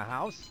around the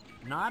house.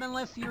 Not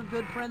unless you're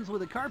good friends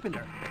with a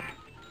carpenter.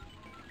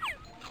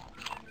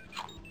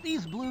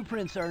 These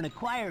blueprints are an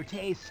acquired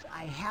taste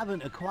I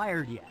haven't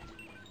acquired yet.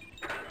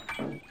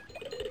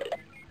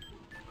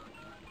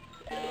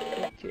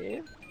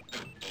 Okay.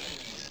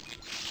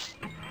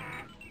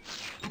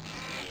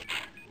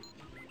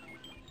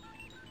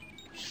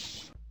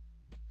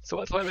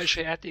 Szóval valami is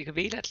a játék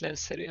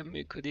véletlenszerűen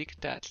működik,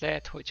 tehát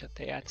lehet, hogyha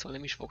te játszol,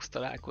 nem is fogsz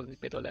találkozni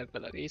például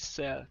ebben a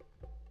résszel,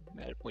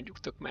 mert mondjuk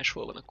tök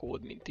máshol van a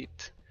kód, mint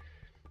itt.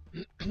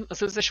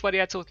 Az összes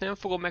variációt nem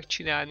fogom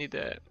megcsinálni,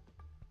 de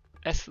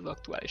ezt az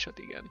aktuálisat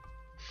igen.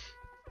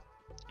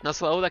 Na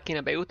szóval oda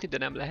kéne bejutni, de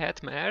nem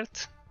lehet,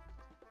 mert...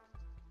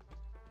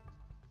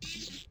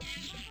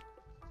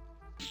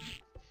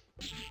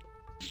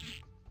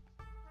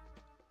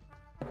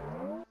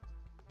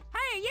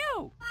 Hey,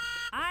 you!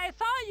 I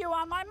saw you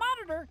on my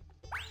monitor.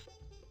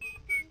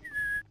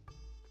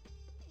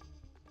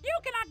 You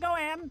cannot go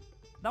in.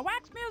 The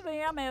Wax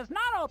Museum is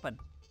not open.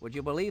 Would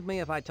you believe me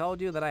if I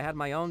told you that I had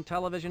my own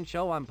television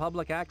show on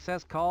public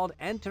access called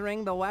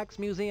Entering the Wax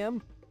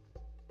Museum?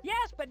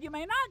 Yes, but you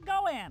may not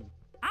go in.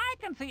 I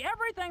can see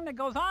everything that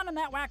goes on in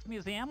that Wax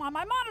Museum on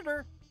my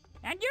monitor.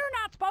 And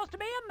you're not supposed to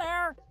be in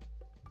there!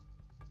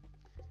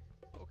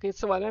 Oké,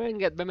 szóval nem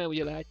enged be, mert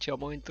ugye látja a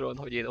monitoron,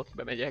 hogy én ott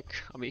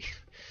bemegyek, ami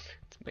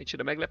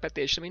micsoda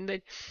meglepetés,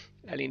 mindegy.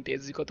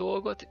 Elintézzük a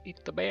dolgot.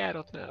 Itt a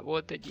bejáratnál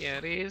volt egy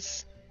ilyen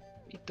rész.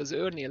 Itt az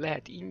őrnél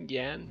lehet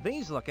ingyen.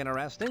 These look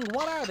interesting.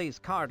 What are these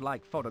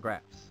card-like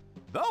photographs?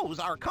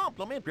 Those are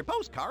complimentary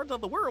postcards of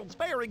the World's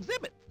Fair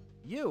exhibit.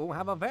 You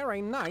have a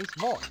very nice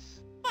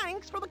voice.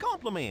 Thanks for the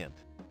compliment.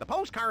 The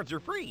postcards are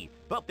free,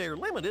 but they're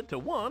limited to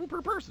one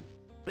per person.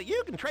 But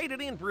you can trade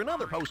it in for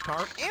another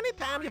postcard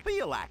anytime you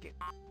feel like it.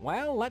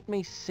 Well, let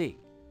me see.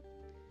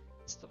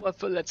 Szóval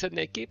föl lehet szedni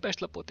egy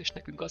képeslapot, és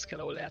nekünk az kell,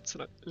 ahol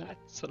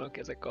látszanak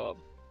ezek a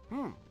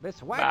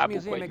This Wax bábuk,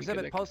 Museum vagy exhibit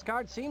ezek.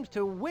 postcard seems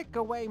to wick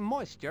away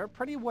moisture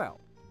pretty well.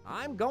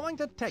 I'm going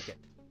to take it.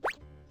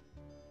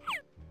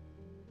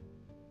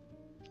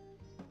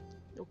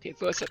 Oké,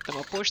 felszettem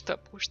a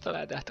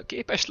postaládát, a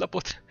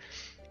képeslapot,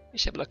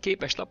 és ebből a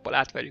képeslappal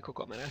átverjük a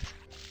kamerát.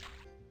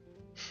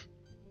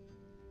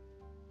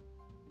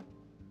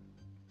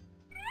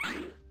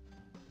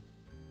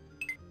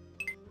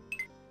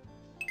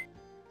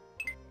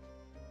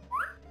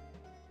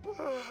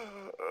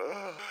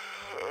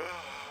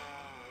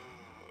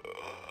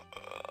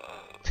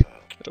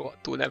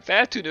 Rohadtul nem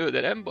feltűnő,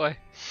 de nem baj.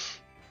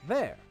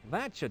 There,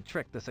 that should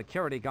trick the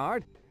security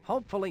guard.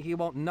 Hopefully he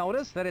won't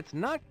notice that it's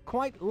not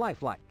quite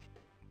lifelike.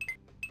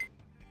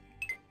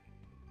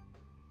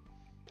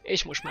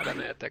 És most már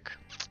bemehetek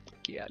a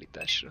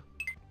kiállításra.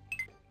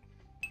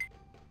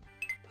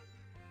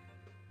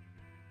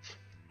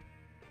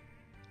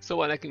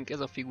 Szóval nekünk ez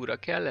a figura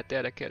kellett,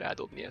 erre kell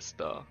rádobni ezt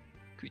a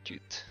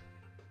kütyüt.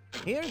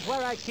 Here's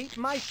where I keep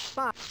my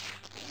spy.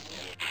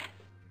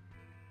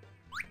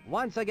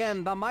 Once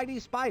again, the mighty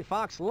Spy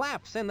Fox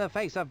laughs in the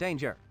face of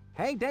danger.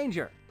 Hey,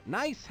 Danger,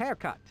 nice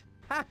haircut.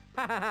 Ha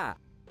ha ha ha.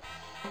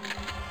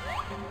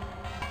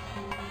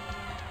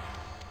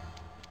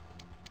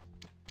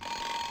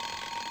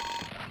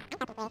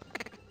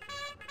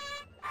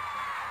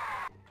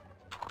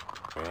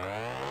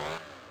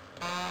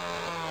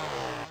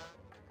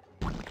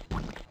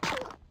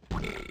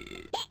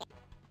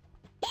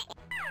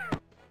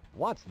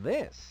 What's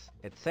this?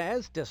 It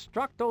says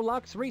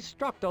Destructolux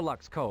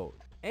Restructolux code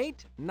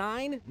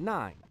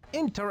 899.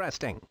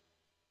 Interesting.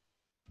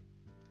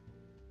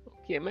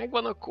 Oké,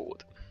 megvan a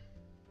kód.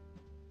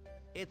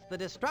 It's the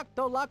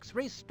Destructolux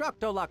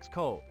Restructolux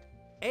code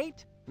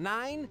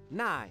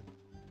 899.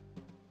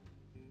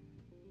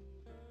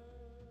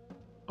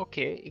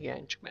 Oké,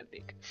 igen, csak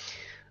meddig.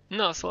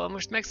 Na, szóval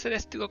most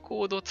megszereztük a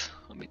kódot,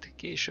 amit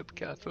később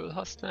kell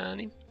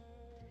felhasználni.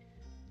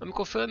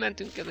 Amikor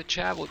fölmentünk, ez a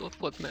csávod, ott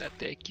volt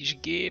mellette egy kis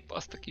gép,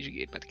 azt a kis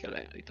gépet kell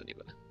leállítani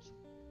vele.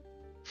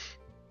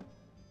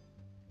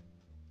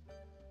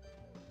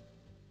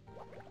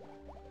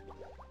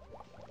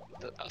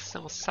 De azt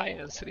hiszem a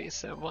Science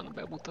részen van a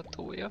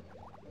bemutatója.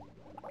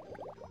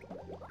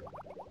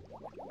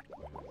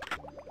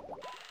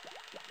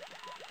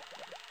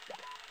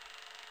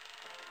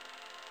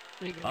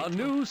 Igen, A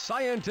new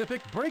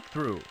scientific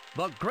breakthrough,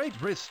 the Great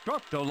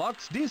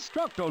Restructolux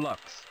Destructolux.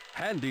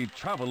 Handy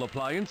travel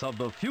appliance of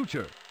the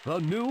future. The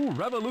new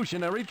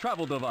revolutionary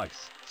travel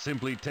device.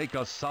 Simply take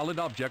a solid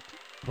object,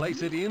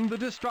 place it in the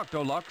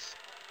Destructolux,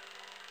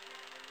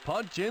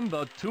 punch in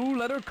the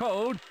two-letter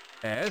code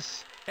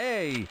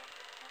SA.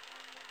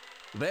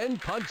 Then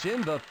punch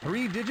in the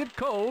three-digit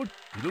code.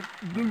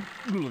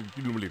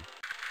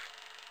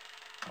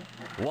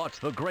 Watch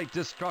the Great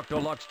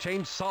Destructolux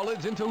change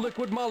solids into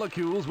liquid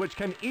molecules which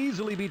can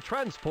easily be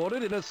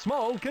transported in a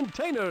small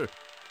container.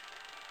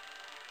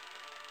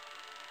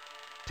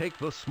 Take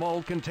the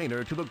small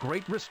container to the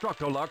Great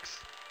Restructolux,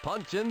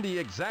 punch in the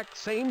exact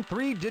same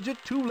three-digit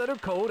two-letter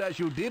code as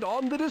you did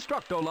on the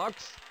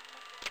Destructolux,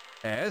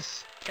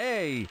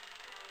 SA.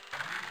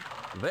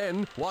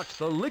 Then watch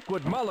the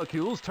liquid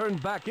molecules turn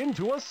back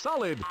into a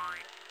solid.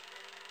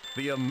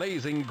 The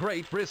amazing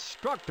Great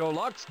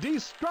Restructolux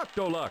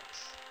Destructolux.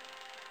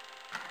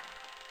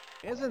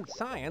 Isn't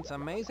science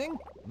amazing?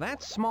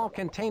 That small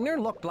container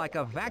looked like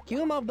a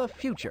vacuum of the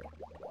future.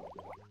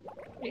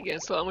 Igen,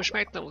 szóval most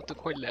megtanultuk,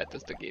 hogy lehet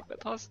ezt a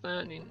gépet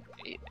használni,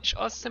 és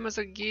azt hiszem ez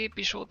a gép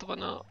is ott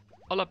van a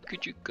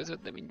alapkütyük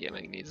között, de mindjárt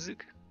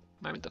megnézzük,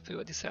 mármint a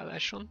földi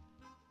szálláson.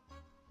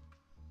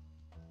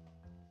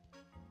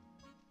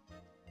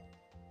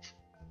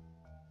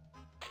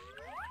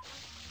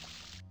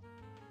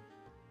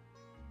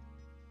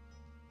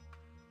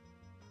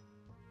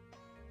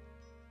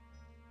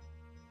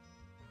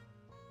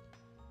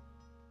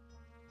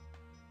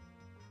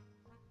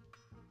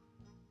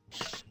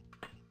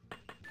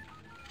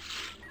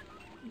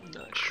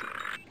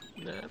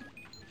 Nem.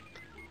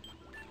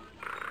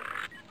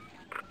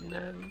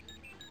 Nem.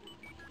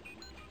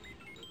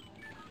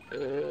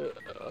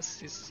 Azt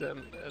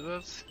hiszem ez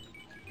az.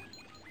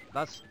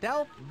 The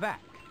stealth vac.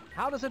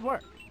 How does it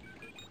work?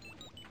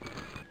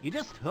 You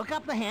just hook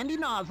up the handy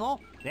nozzle,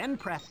 then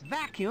press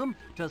vacuum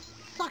to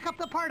suck up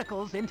the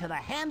particles into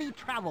the handy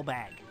travel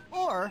bag.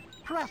 Or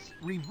press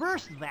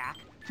reverse vac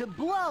to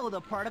blow the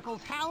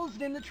particles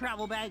housed in the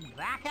travel bag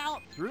back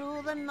out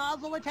through the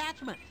nozzle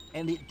attachment.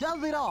 And it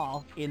does it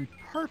all in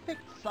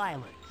perfect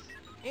silence.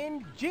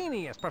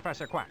 Ingenious,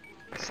 Professor Quack.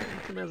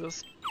 Szerintem ez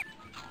az.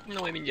 Na,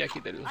 majd mindjárt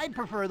kiderül. I'd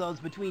prefer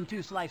those between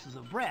 2 slices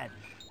of bread,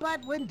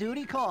 but when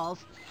duty calls...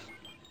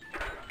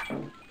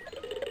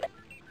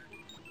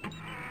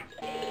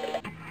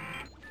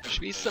 És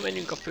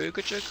visszamegyünk a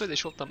főköcsökhöz,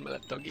 és ott van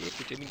mellette a gép,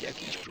 úgyhogy mindjárt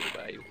ki is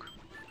próbáljuk.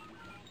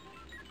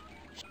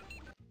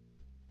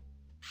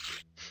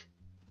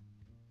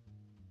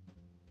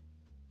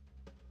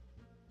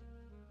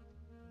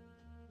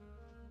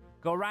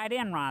 Go right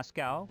in,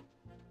 Roscoe.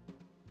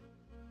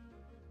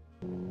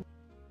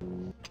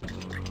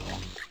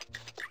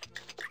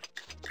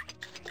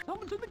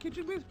 Someone's in the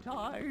kitchen with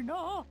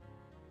Tina.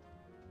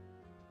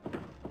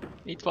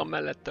 Itt van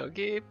mellette a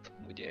gép,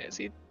 ugye ez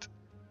itt.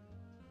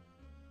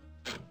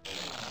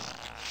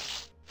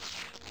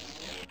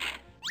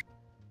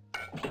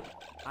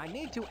 I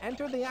need to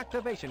enter the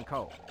activation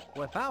code.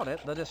 Without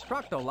it, the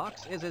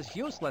Destructolux is as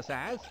useless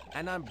as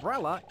an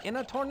umbrella in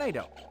a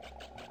tornado.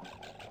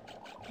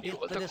 It's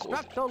the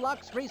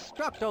Destructolux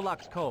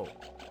Restructolux code.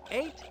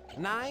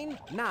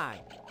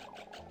 899.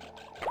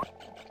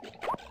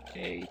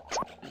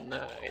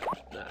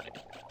 899.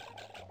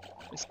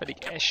 Ez pedig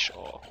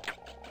SA.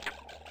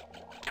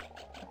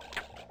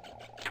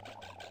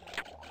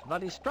 The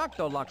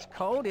Destructolux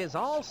code is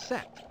all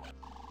set.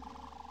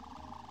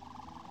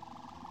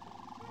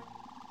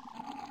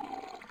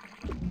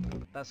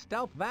 The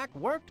stealth vac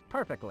worked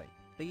perfectly.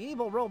 The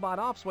evil robot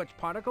off-switch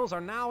particles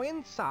are now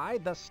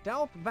inside the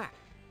stealth vac.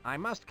 I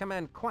must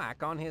commend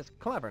Quack on his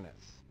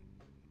cleverness.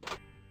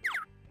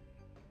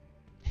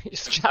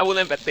 És csávó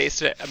nem vette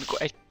észre,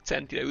 amikor 1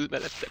 centire ül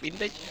mellette,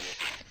 mindegy.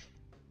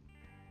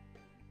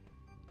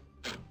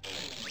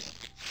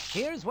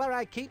 Here's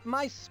where I keep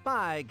my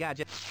spy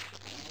gadget.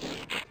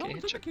 Oké,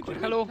 csak akkor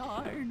hello.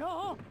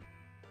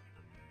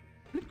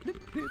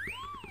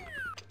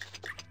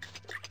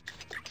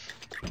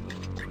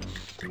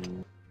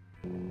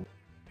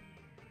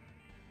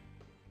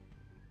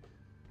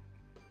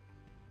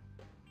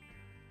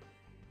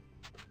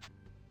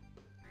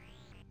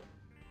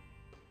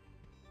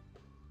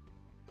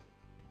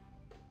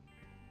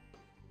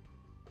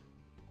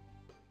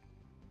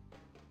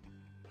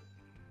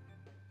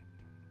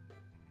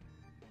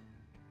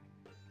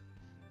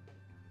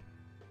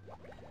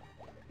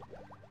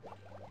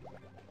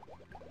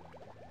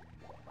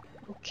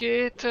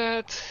 Oké,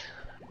 tehát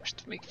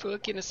most még föl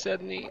kéne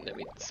szedni, nem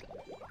itt.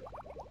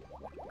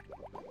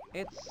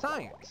 It's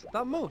Science,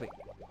 the movie.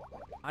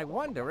 I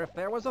wonder if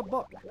there was a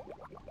book.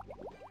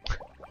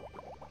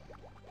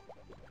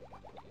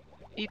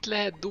 Itt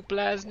lehet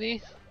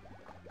duplázni.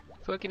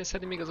 Föl kéne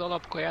szedni még az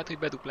alapkaját, hogy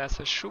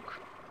beduplázhassuk.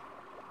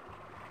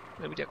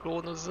 Mert ugye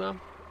klónozza.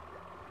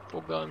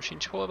 Fogalmam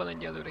sincs hol van,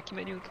 egyelőre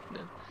kimegyünk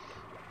innen.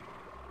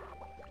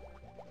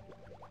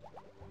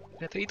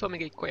 Tehát itt van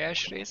még egy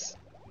kajás rész.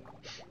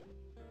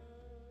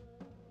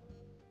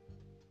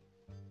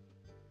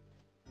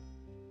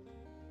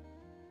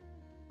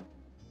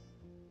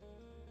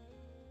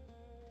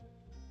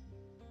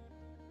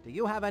 Do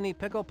you have any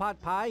pickle pot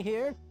pie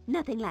here?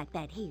 Nothing like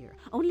that here.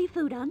 Only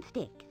food on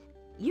sticks.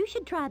 You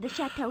should try the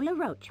Chateau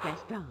LeRoachot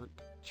restaurant.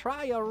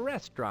 Try a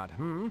restaurant,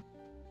 Nem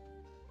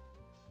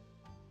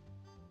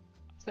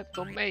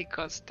tudom melyik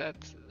az,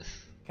 tehát...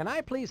 Can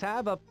I please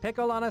have a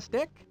pickle on a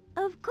stick?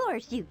 Of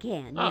course you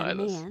can, Ah, young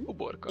ez az man.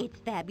 uborka. It's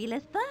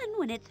fabulous fun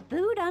when it's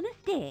food on a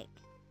stick.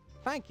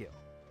 Thank you.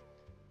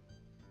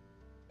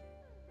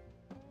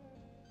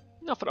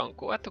 Na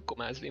Franco, hát akkor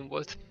mázlim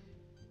volt.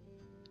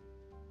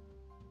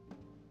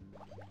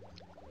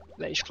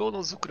 Le is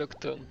klónozzuk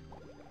rögtön.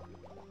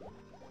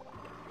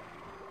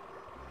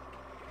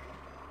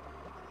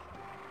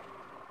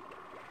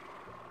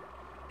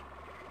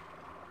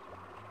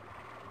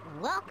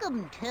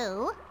 Welcome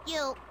to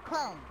You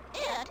Clone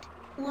It,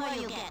 where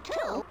you get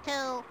two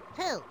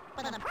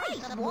for the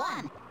price of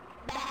one.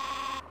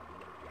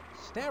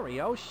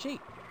 Stereo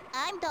sheep.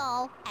 I'm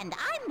Doll, and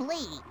I'm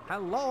Lee.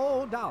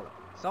 Hello, Dolly.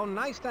 So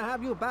nice to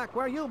have you back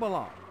where you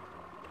belong.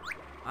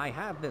 I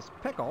have this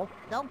pickle.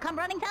 Don't come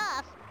running to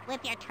us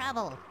with your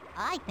troubles.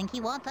 I think he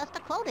wants us to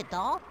clone it,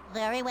 Doll.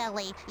 Very well,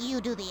 Lee.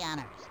 You do the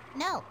honors.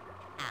 No.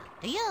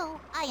 After you,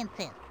 I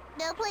insist.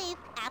 No, please.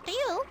 After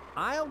you.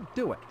 I'll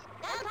do it.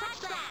 Don't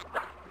touch that!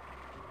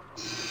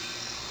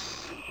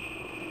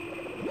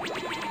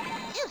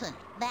 Isn't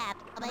that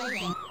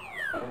amazing?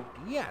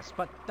 Yes,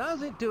 but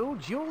does it do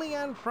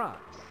julienne fries?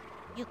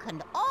 You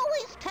can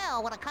always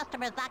tell when a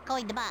customer's not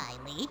going to buy,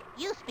 Lee.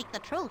 You speak the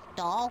truth,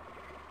 Doll.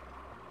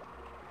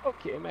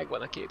 Oké,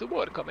 megvan a 2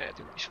 uborka,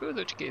 mehetünk is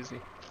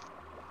főzőcskézni.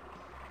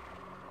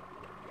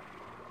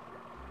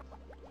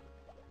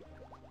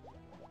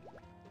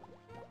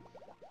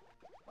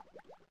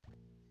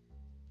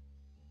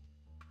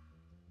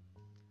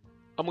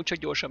 Amúgy csak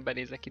gyorsan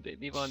benézek ide, hogy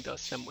mi van, de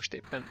azt hiszem most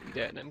éppen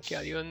ide nem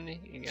kell jönni.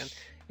 Igen.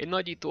 Egy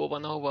nagyító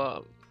van,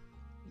 ahova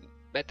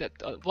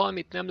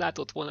valamit nem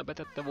látott volna,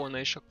 betette volna,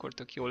 és akkor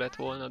tök jó lett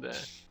volna, de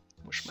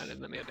most már ez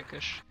nem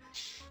érdekes.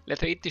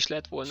 Illetve itt is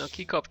lett volna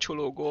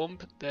kikapcsoló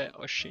gomb, de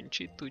az sincs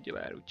itt, tudja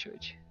már,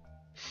 úgyhogy...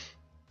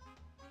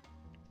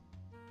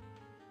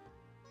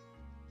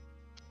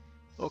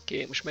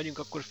 Oké, most megyünk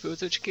akkor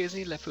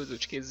főzőcskézni,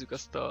 lefőzőcskézzük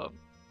azt a...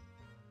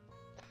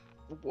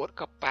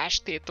 uborka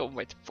pástétom,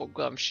 vagy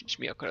fogalm sincs,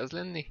 mi akar az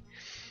lenni.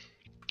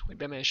 Hogy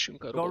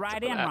bemessünk a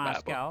robotnak a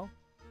lábába.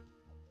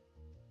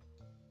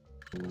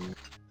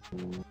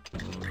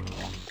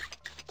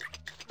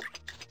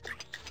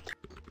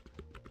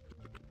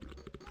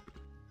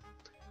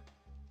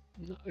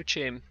 Na,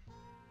 öcsém.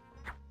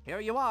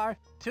 Here you are,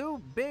 2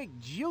 big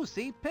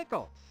juicy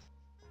pickles.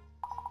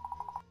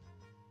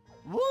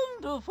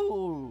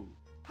 Wonderful!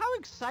 How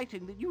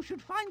exciting that you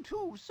should find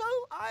two so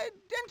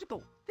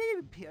identical. They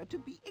appear to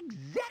be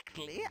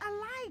exactly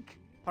alike.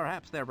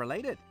 Perhaps they're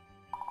related.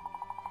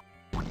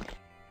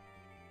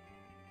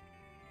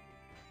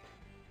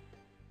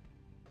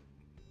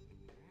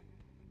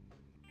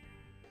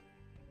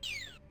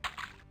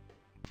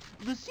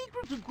 The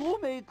secret to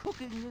gourmet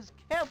cooking is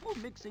careful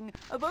mixing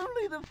of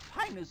only the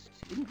finest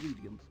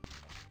ingredients.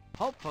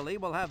 Hopefully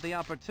we'll have the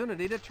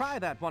opportunity to try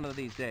that one of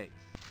these days.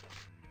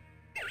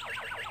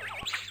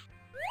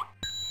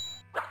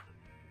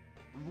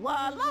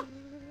 Voila!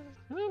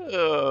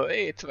 Ó,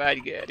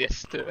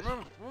 étvágygerjesztő.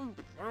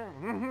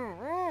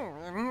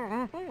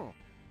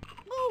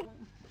 Oh,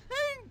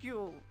 thank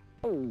you!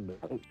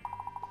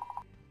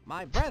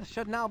 My breath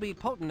should now be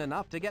potent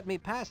enough to get me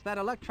past that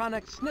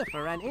electronic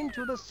sniffer and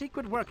into the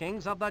secret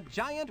workings of the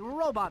giant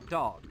robot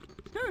dog.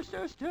 Stir,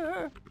 stir,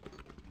 stir!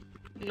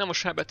 Na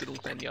most már be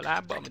tudunk menni a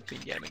lábba, amit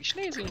mindjárt meg is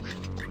nézünk.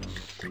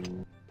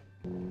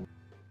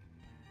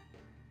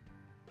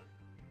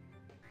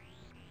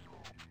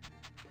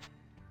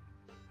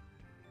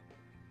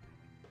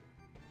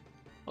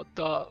 Ott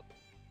a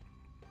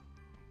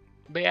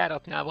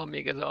bejáratnál van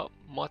még ez a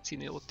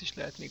macini, ott is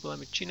lehet még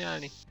valamit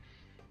csinálni.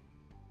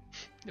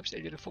 De most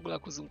egyre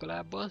foglalkozunk a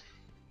lábbal.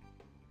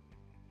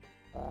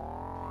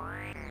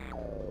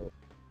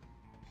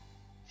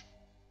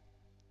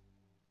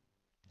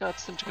 Hát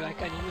azt nem csak rá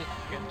kell nyomni?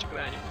 Igen, csak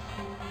rányomni.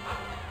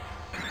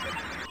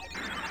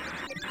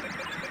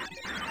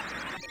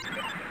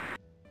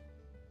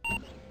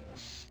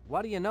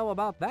 What do you know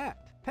about that?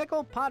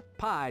 Pickle Pot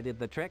Pie did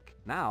the trick.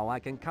 Now I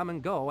can come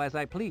and go as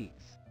I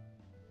please.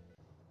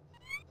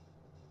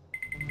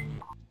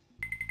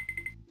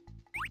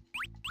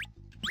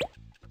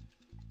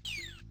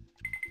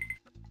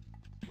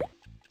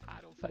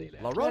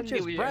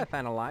 LeRoach's breath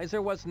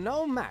analyzer was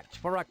no match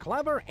for a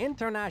clever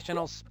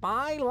international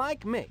spy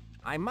like me.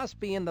 I must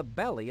be in the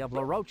belly of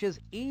LeRoach's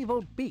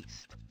evil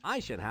beast. I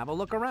should have a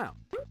look around.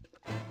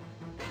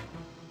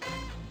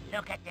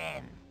 Look at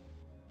them.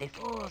 The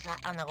fools are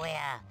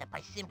unaware that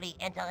by simply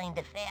entering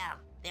the fair,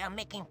 they are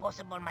making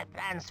possible my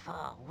plans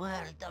for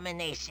world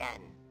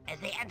domination. As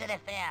they enter the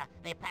fair,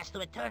 they pass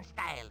through a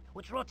turnstile,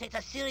 which rotates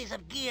a series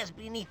of gears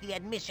beneath the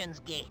admissions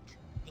gate.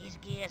 These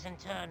gears, in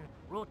turn,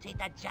 rotate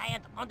a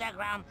giant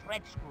underground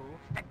thread screw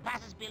that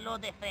passes below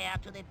the fair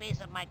to the base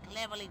of my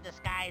cleverly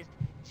disguised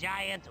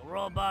giant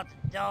robot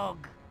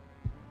dog.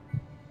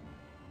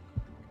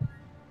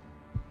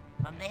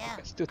 From there,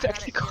 another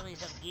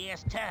series of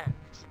gears turn,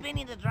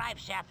 spinning the drive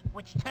shaft,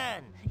 which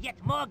turn, yet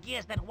more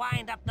gears that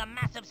wind up the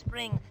massive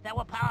spring that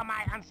will power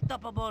my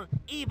unstoppable,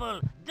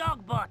 evil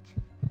dogbot.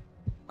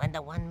 When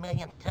the 1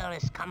 millionth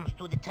tourist comes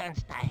to the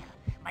turnstile,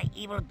 my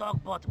evil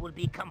dogbot will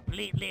be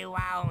completely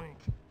wound.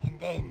 And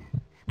then,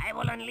 I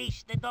will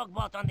unleash the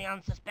dogbot on the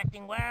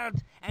unsuspecting world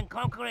and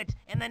conquer it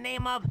in the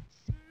name of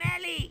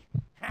Smelly!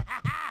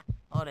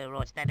 Oh,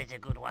 LeRoach, that is a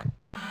good one.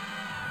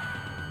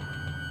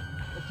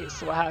 Oké,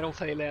 szóval három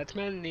felé lehet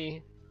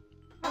menni.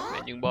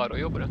 Menjünk balról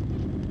jobbra.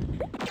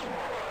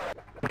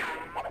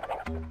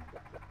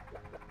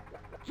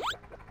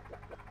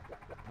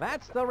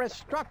 That's the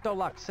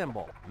Restructolux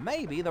symbol.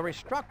 Maybe the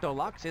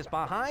Restructolux is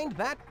behind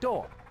that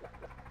door.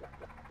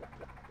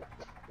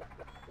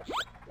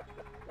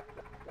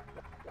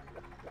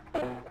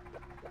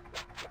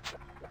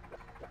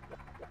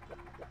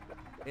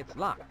 It's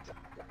locked.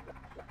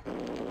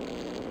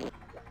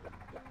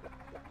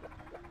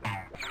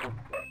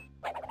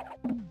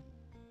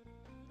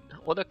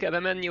 Oda kell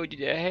bemenni, hogy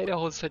ugye helyre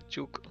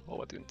hozhatjuk.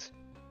 Hova tűnt?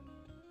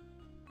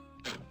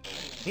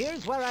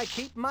 Here's where I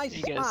keep my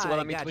igen, szóval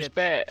amit most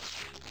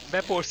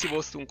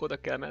beporszívoztunk, oda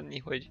kell menni,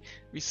 hogy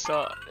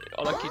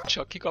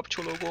visszaalakítsa a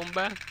kikapcsoló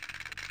gombá.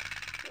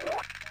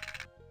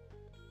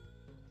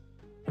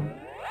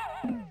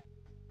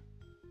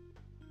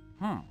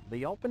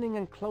 The opening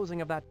and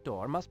closing of that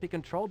door must be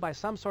controlled by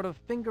some sort of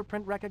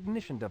fingerprint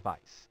recognition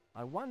device.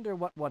 I wonder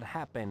what would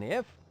happen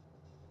if...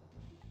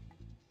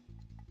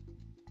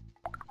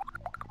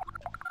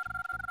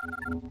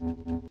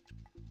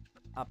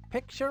 A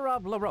picture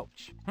of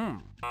LeRoach.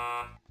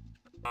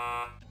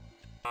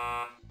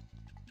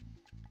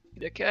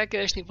 Ide kell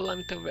keresni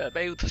valamit, amivel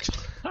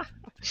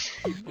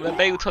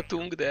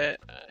bejuthatunk, de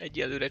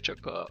egyelőre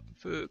csak a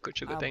fő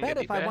köcsögöt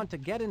engedi be. If I want to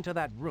get into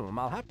that room,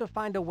 I'll have to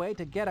find a way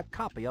to get a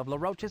copy of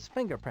LeRoach's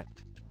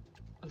fingerprint.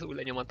 Az új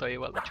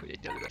lenyomataival, úgyhogy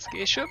egyelőre ez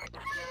később.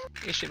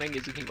 És én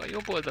megnézzük, mi van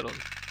jobb oldalon.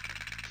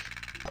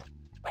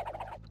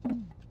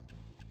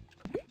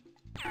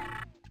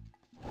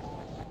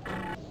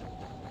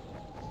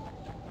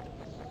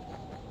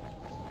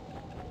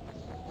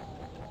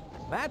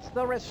 That's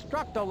the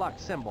Restructolux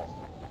symbol.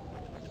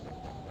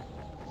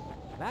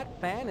 That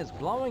fan is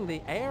blowing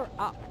the air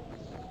up.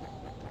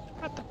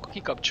 Hát akkor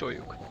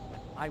kikapcsoljuk.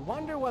 I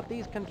wonder what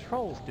these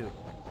controls do.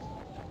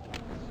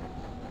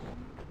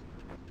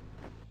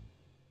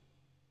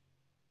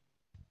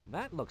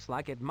 That looks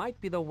like it might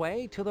be the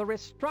way to the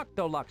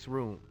Restructolux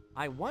room.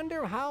 I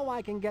wonder how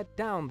I can get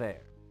down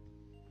there.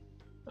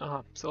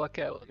 Aha, szóval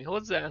kell valami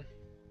hozzá.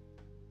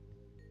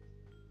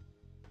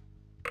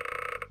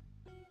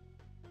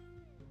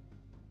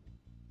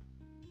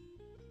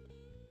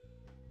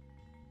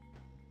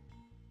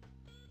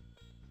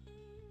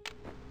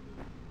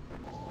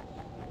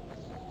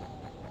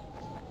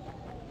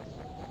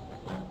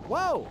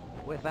 Whoa!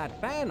 With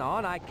that fan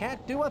on, I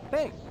can't do a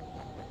thing.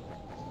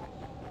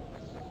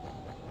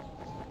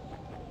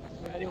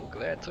 Várjunk,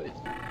 lehet, hogy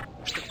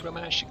most akkor a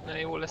másiknál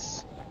jó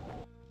lesz.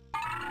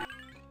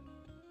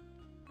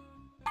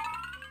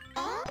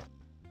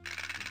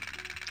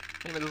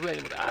 Én meg az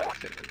lenyomod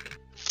átférni.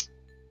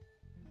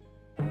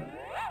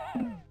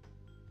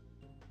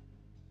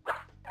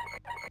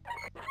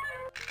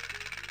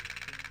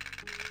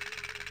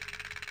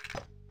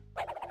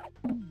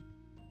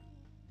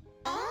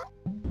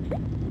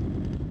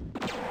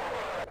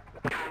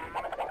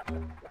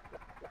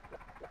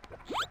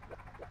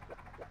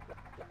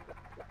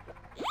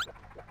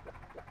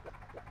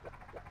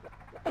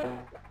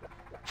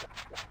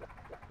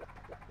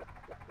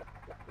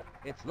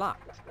 It's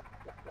locked.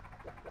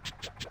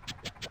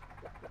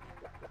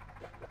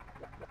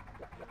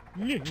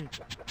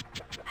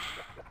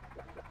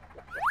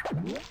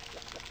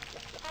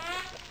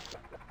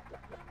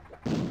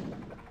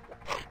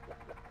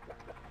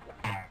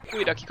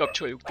 Újra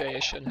kikapcsoljuk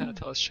teljesen, hát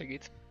ha az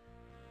segít.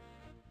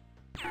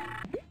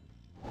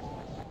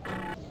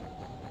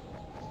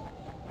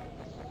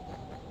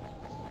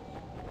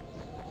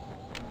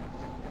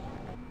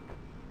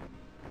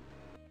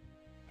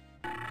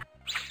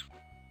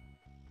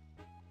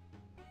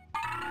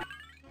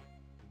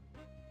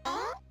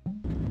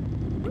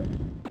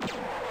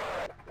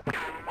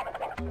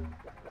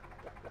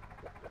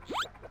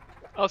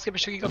 Ahhoz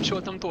képest, hogy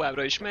kikapcsoltam,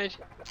 továbbra is megy.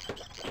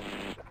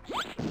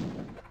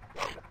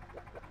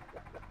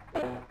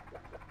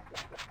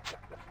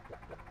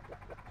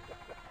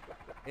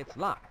 It's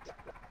locked.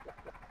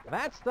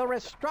 That's the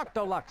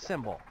Restructolux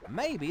symbol.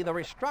 Maybe the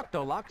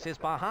Restructolux is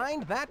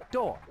behind that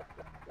door.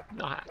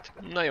 Na hát,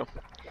 na jó.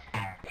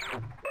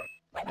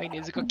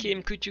 Megnézzük a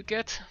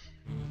kémkütyüket.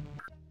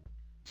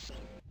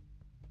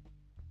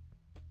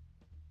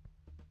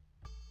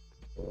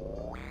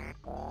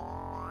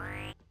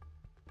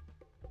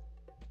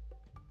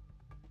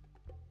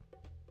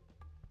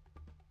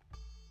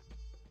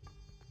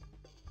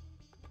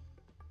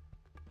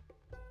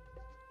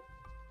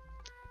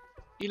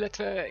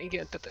 Illetve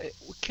igen, tehát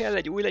kell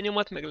egy új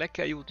lenyomat, meg le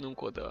kell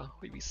jutnunk oda,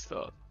 hogy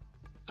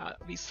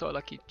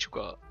visszaalakítsuk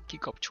a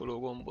kikapcsoló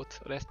gombot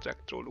a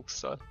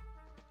Restructolux-szal.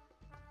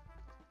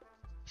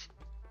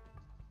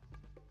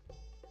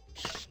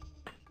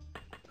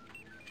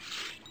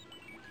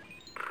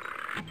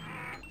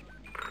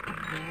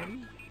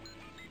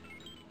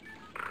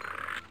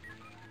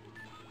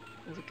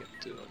 Ez a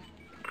kettő van.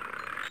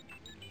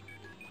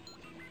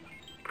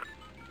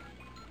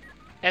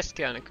 Ez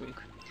kell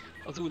nekünk,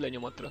 az új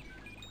lenyomatra.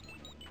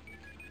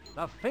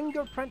 The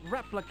fingerprint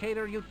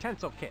replicator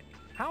utensil kit.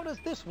 How does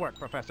this work,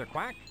 Professor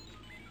Quack?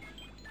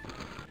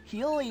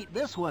 You'll eat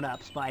this one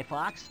up, Spy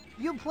Fox.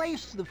 You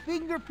place the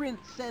fingerprint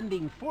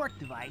sending fork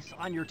device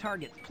on your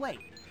target's plate.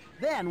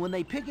 Then, when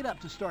they pick it up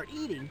to start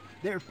eating,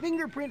 their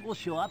fingerprint will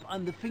show up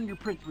on the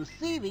fingerprint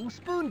receiving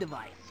spoon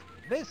device.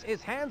 This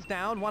is hands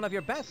down one of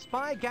your best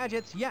spy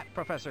gadgets yet,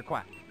 Professor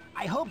Quack.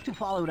 I hope to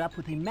follow it up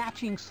with a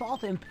matching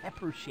salt and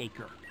pepper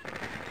shaker.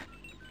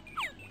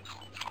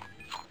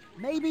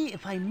 Maybe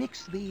if I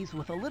mix these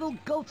with a little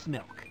goat's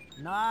milk.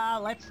 Nah,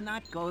 let's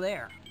not go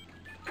there.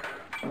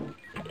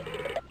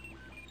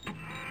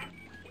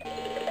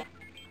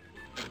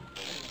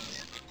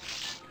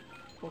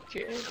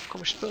 Oké, akkor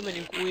most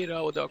fölmegyünk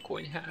újra oda a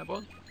konyhába.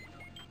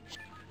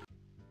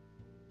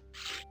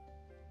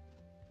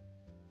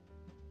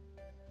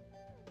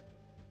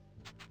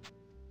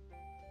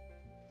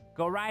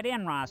 Go right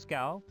in,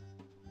 Roscoe.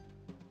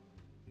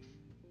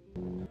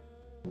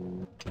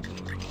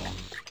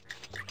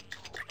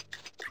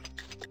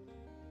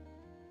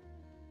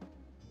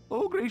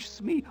 Oh, gracious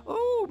me.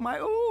 Oh, my,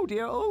 oh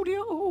dear, oh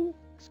dear, oh.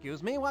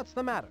 Excuse me, what's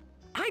the matter?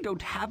 I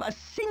don't have a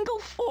single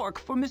fork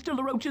for Mr.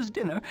 LeRoach's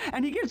dinner,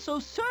 and he gets so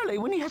surly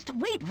when he has to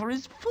wait for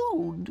his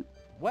food.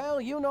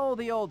 Well, you know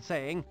the old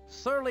saying,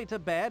 surly to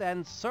bed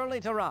and surly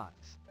to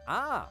rise.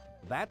 Ah,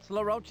 that's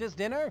LeRoach's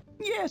dinner?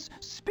 Yes,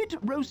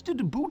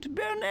 spit-roasted boot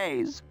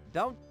béarnaise.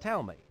 Don't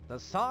tell me. The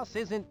sauce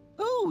isn't...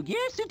 Oh,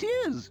 yes, it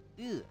is.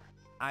 Ugh.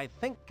 I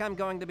think I'm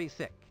going to be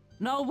sick.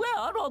 Now where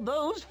are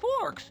those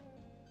forks?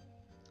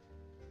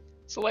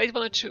 Szóval itt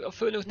van a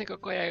főnöknek a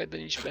kajája, de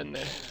nincs benne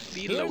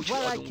villa,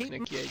 úgyhogy adunk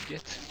neki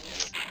egyet.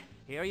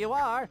 Here you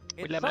are.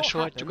 Hogy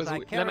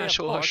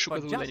lemásolhassuk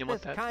az új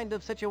lenyomatát.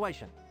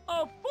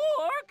 A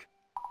fork?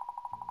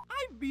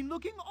 I've been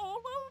looking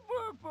all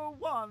over for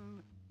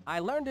one. I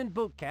learned in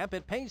boot camp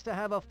it pays to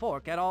have a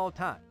fork at all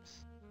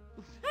times.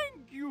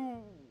 Thank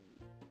you.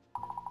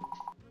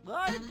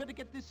 I'm gonna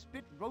get this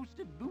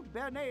spit-roasted boot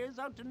béarnaise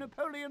out to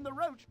Napoleon the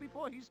Roach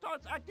before he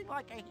starts acting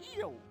like a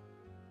heel.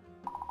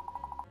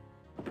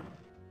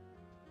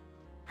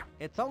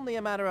 It's only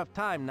a matter of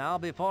time now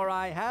before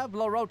I have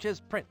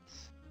LeRoach's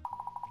prints.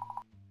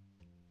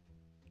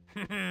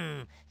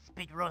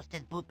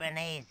 Spit-roasted boot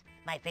béarnaise,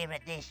 my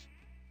favorite dish.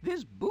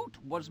 This boot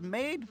was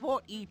made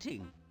for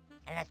eating.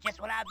 And that's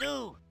just what I'll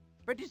do.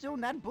 Pretty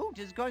soon that boot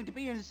is going to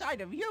be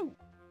inside of you.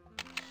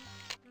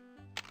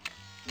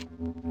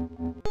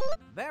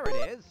 There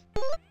it is.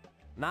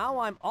 Now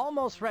I'm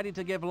almost ready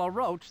to give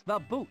LeRoach the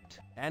boot,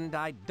 and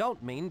I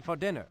don't mean for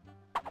dinner.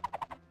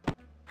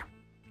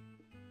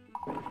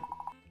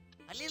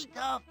 A little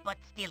tough, but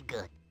still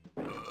good.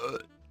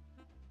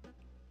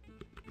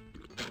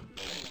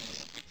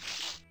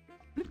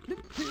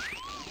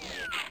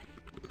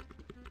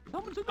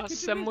 Azt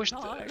hiszem most...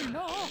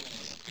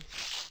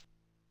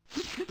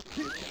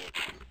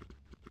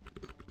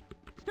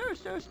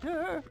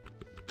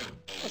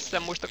 Azt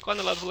hiszem most a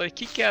kanalat valahogy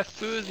ki kell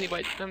főzni,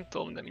 vagy nem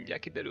tudom, de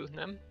mindjárt kiderült,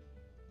 nem?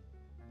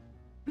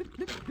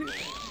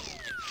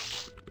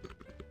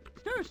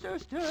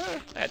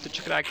 Lehet, hogy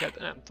csak rá kell,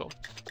 nem tudom.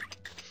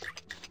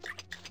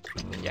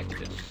 Mindjárt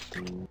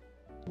kiderült.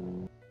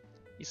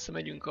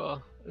 Visszamegyünk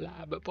a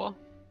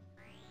lábba.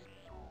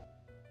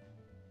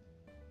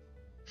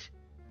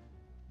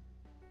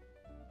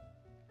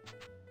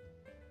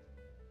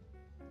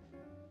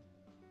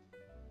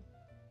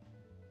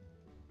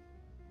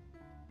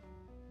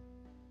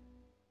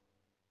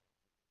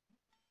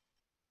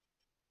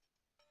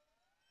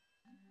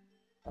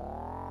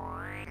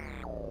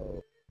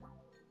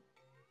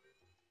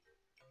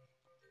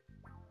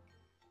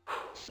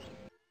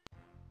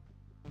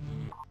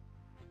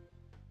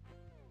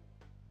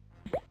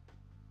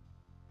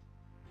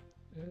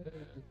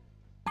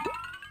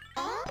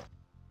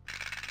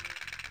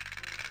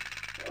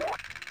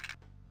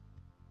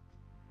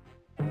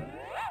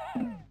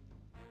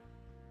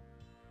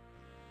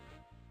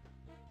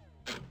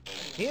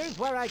 Here's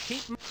where I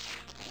keep...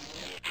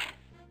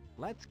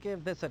 Let's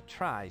give this a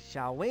try,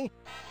 shall we?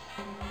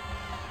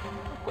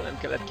 Akkor nem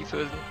kellett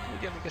kifőzni.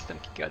 Úgy emlékeztem,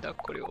 ki kell, de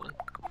akkor jó van.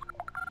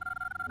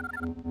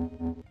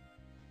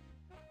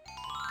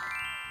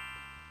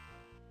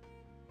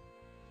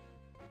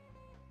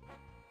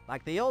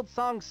 Like the old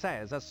song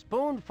says, a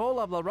spoonful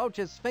of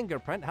LeRoach's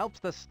fingerprint helps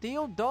the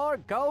steel door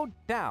go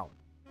down.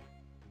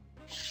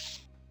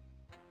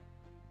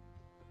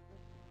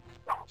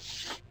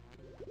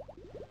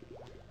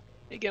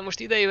 Igen, most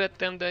ide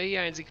jöttem, de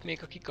hiányzik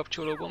még a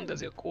kikapcsoló gomb, de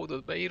azért a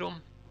kódot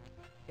beírom.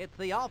 It's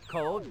the off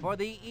code for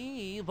the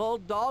evil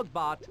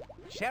dogbot,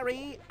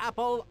 Cherry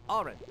Apple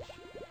Orange.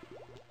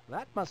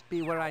 That must be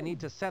where I need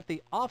to set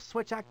the off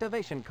switch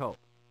activation code.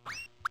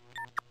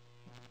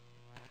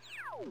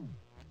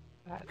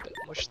 Hát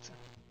most...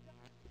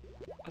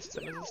 Azt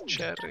hiszem ez az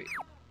Cherry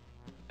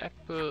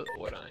Apple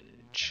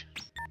Orange.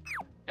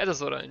 Ez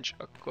az orange,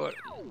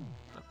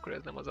 akkor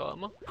ez nem az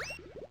alma.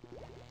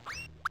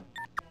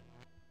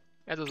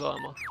 Ez az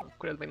alma,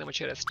 akkor ez meg nem a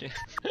cseresznye.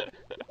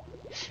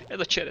 Ez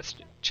a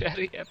cseresznye.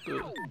 Cherry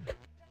Apple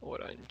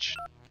Orange.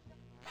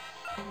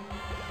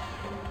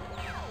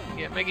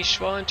 Igen, meg is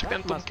van, csak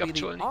nem tudom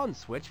kapcsolni.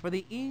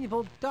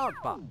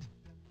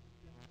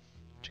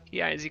 Csak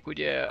hiányzik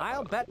ugye...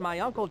 I'll bet my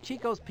Uncle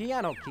Chico's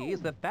piano keys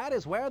that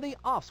is where the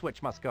off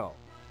switch must go.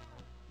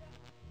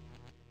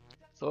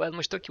 Szóval ez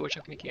most tök jó,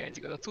 csak még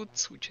hiányzik az a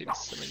cucc, úgyhogy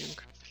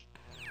visszamegyünk.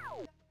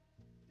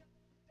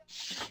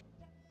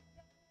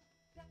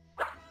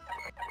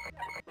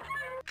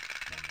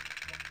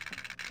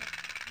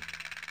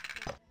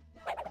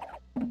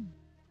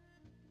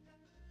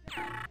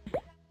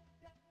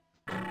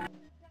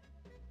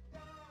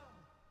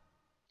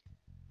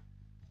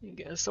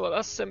 Igen, szóval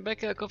azt hiszem be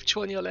kell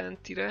kapcsolni a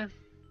lentire.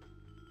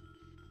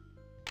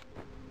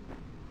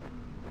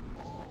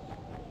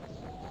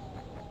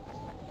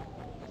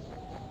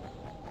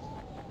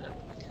 Nem.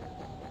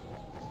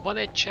 Van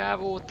egy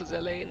csávó ott az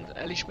elején,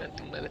 el is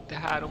mentünk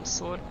mellette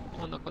 3-szor.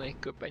 Annak van egy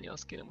köpenye,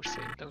 azt kéne most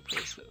szerintem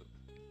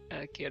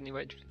elkérni,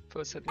 vagy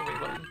felszedni, vagy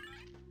valami.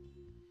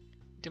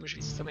 De most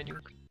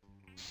visszamegyünk.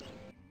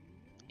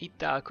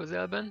 Itt áll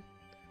közelben.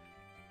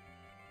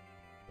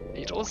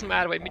 Egy rossz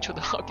már, vagy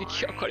micsoda, aki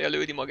ki akarja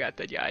lőni magát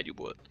egy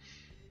ágyúból.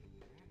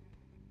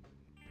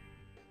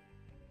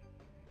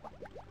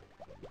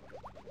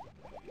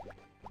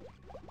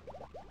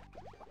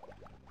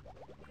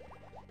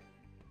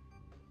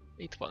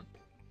 Itt van.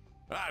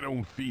 I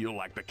don't feel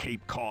like the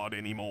Cape Cod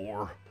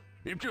anymore.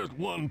 If just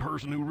one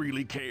person who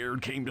really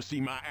cared came to see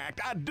my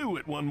act, I'd do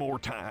it one more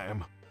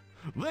time.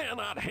 Then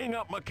I'd hang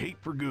up my cape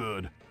for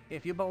good.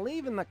 If you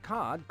believe in the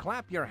cod,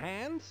 clap your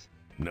hands?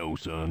 No,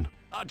 son.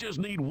 I just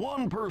need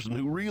one person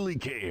who really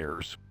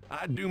cares.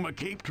 I'd do my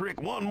cape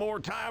trick one more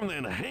time,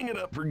 then hang it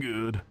up for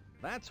good.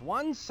 That's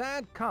one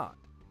sad cod.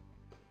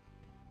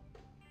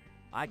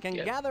 I can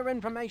gather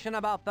information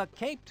about the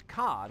caped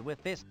cod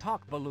with this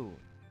talk balloon.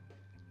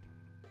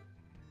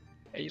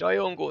 Egy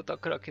rajongót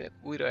akar, akinek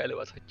újra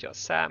előadhatja a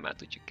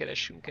számát, úgyhogy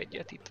keressünk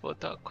egyet. Itt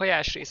volt a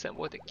kajás részen,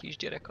 volt egy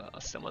kisgyerek,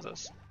 azt hiszem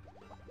az.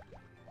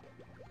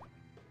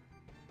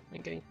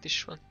 Igen, itt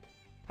is van.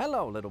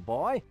 Hello, little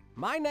boy.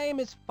 My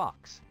name is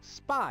Fox,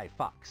 Spy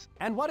Fox.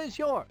 And what is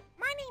yours?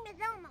 My name is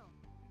Elmo.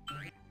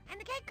 And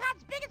the Cape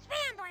Cod's biggest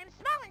fan, though I'm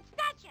small in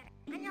stature.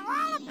 And you're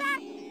all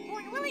about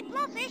when Willie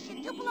Blowfish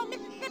in Tupelo,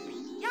 Mississippi.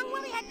 Young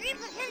Willie had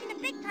dreams of hitting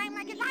the big time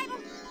like his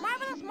idols,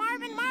 Marvelous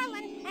Marvin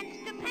Marlin and the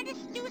stupendous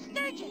Stu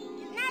Sturgeon.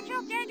 His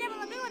natural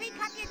daredevil ability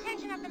caught the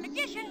attention of the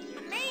magician,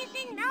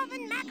 Amazing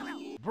Melvin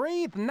Mackerel.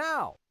 Breathe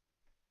now.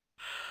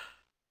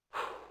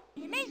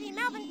 The Amazing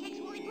Melvin takes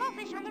Willie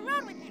Blowfish on the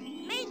road with him.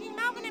 Amazing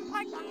Melvin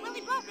imparts on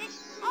Willie Blowfish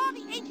all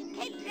the ancient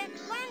Cape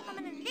tricks learned from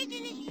an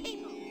indigenous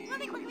people.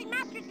 Willie quickly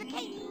masters the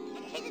Cape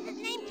and changes his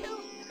name to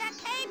the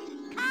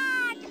Cape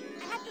Cod.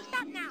 I have to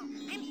stop now.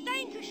 I'm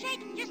starting to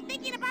shake just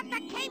thinking about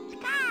the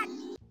Cape Cod.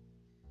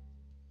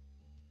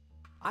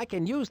 I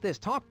can use this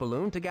talk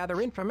balloon to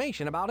gather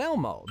information about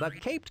Elmo, the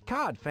Cape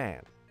Cod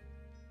fan.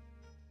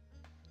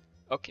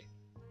 Oké.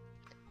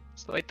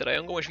 Szóval itt a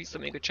rajongó, most vissza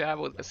még a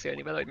csávót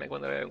beszélni vele, hogy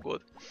megvan a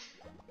rajongód.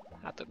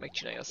 Hát, hogy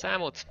megcsinálja a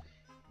számot.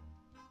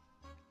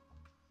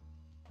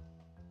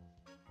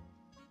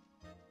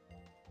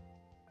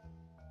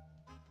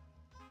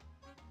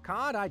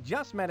 Cod, I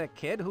just met a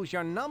kid who's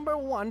your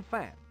 #1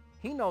 fan.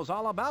 He knows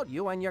all about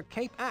you and your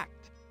Cape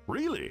act.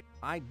 Really?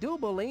 I do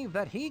believe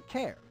that he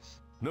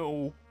cares.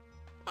 No,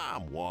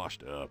 I'm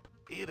washed up.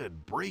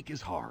 It'd break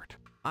his heart.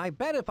 I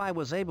bet if I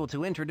was able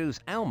to introduce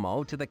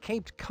Elmo to the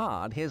Cape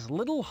Cod, his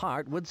little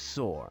heart would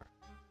soar.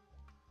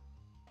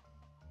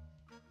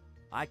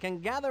 I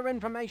can gather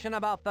information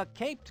about the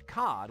Cape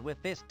Cod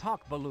with this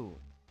talk balloon.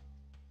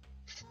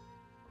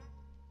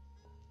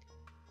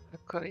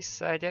 Akkor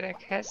vissza a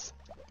gyerekhez.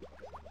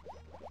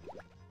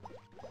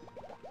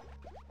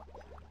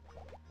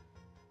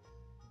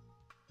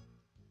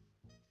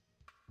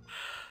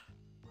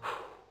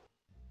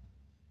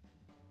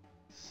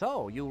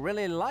 So, you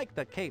really like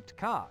the Cape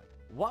Cod.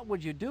 What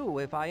would you do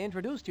if I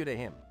introduced you to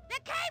him? The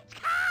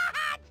Cape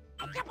Cod!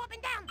 I jump up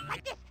and down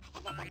like this,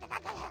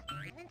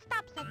 and then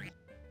stop suddenly,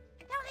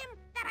 and tell him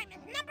that I'm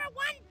his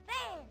 #1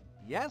 fan.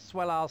 Yes,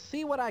 well, I'll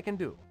see what I can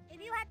do.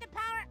 If you had the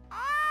power,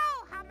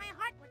 oh, how my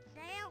heart would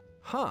sail.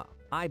 Huh.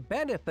 I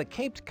bet if the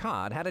Cape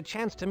Cod had a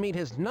chance to meet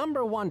his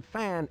 #1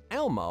 fan,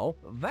 Elmo,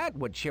 that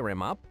would cheer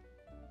him up.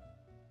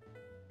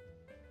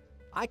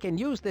 I can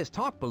use this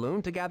talk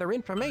balloon to gather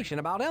information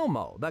about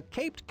Elmo, the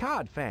Cape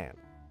Cod fan.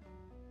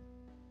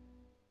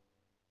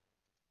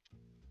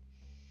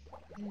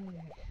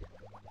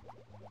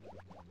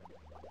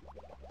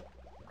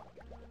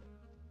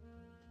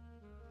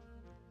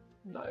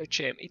 Na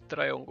öcsém, itt a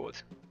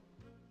rajongód.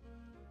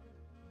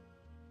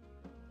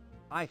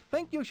 I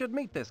think you should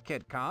meet this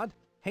kid, Cod.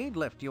 He'd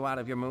lift you out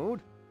of your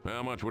mood.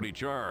 How much would he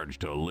charge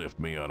to lift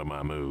me out of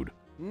my mood?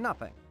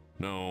 Nothing.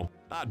 No,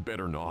 I'd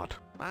better not.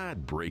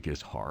 I'd break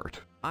his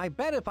heart. I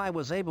bet if I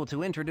was able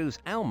to introduce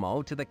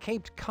Elmo to the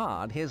Cape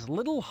Cod, his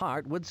little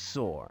heart would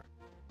soar.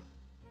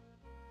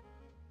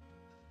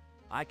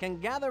 I can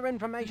gather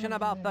information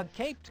about the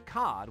Cape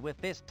Cod with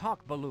this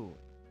talk balloon.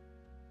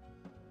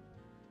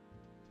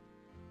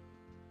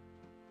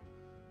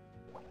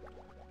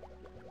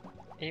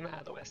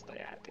 Imádom ezt a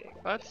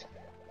játékot.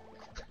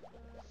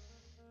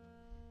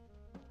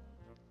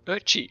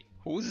 Öcsi,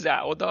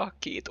 húzzá oda,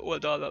 2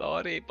 oldallal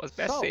arrébb, az So,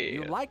 beszél.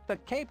 you like the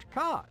Cape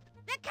Cod?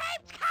 The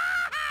Cape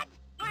Cod!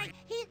 Why,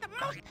 he's the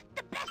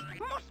best,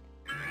 most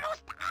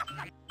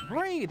awesome.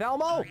 Breathe,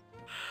 Elmo!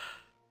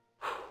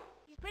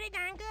 He's pretty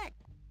darn good.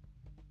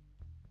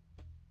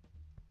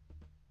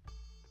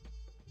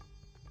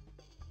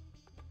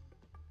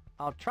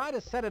 I'll try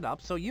to set it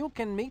up so you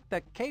can meet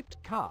the Cape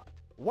Cod.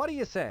 What do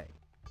you say?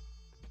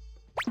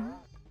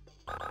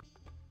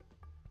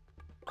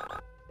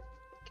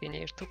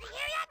 Kinyírtuk.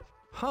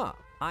 Huh.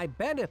 I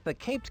bet if the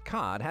Cape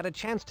Cod had a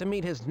chance to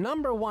meet his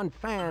 #1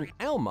 fan,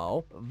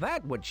 Elmo,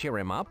 that would cheer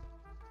him up.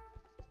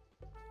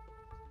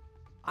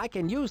 I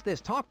can use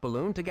this talk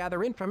balloon to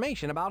gather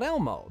information about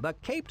Elmo, the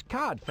Cape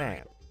Cod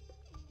fan.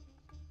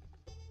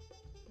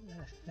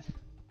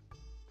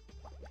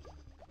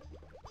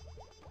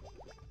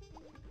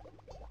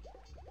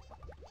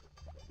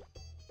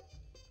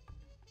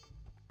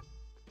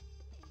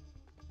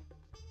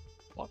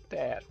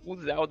 Pater,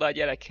 húzzá oda a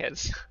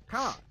gyerekhez.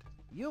 Cod,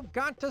 you've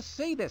got to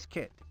see this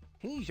kid.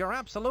 He's your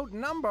absolute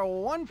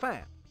 #1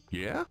 fan.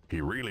 Yeah?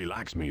 He really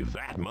likes me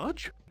that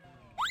much?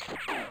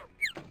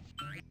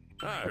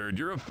 I heard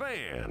you're a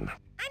fan.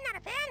 I'm not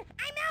a fan,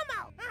 I'm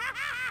Elmo.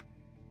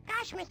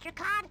 Gosh, Mr.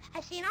 Cod,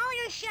 I've seen all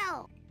your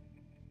show.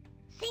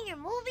 Seen your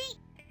movie.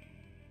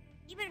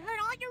 Even heard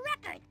all your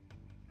records.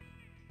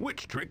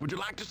 Which trick would you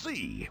like to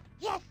see?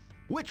 Yes,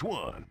 Which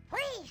one?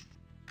 please.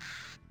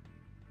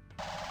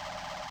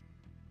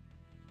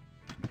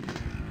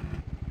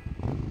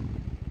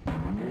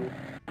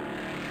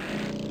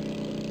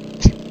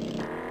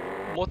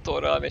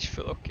 Motorral megy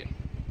föl, oké.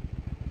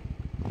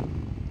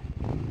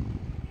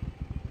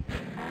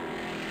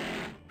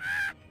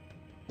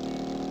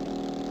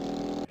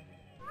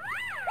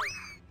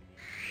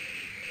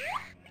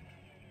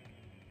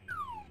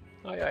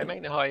 Ajaj, meg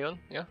ne halljon.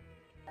 Ja.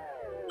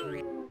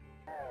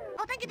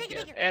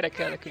 Igen, erre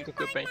kell nekünk a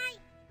köpeny.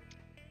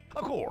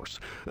 Of course.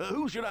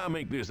 Who should I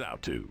make this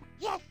out to?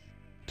 Yes.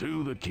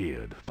 To the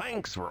kid.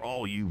 Thanks for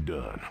all you've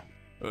done.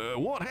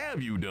 What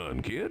have you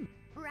done, kid?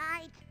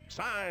 Right.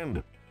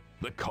 Signed,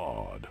 the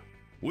Cod.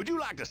 Would you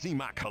like to see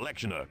my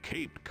collection of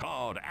caped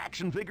cod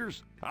action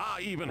figures?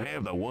 I even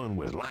have the one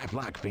with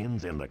lifelike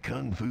fins and the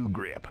kung fu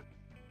grip.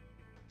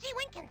 Gee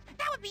Winkins,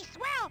 that would be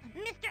swell,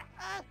 Mr.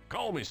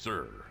 Call me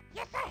sir.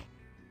 Yes, sir.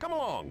 Come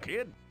along,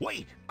 kid.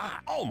 Wait, I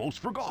almost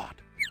forgot.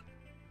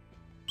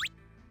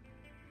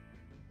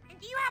 And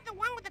do you have the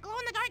one with the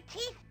glow-in-the-dark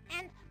teeth?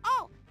 And,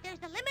 oh, there's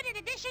the limited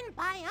edition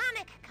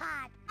bionic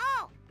cod.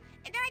 Oh,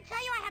 and did I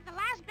tell you I have the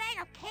last bag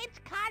of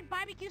caped cod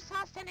barbecue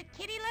sauce scented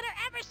kitty litter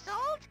ever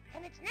sold?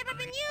 And it's never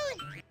been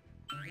used.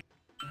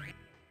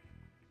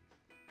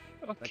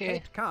 The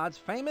Caped Cod's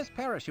famous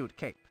parachute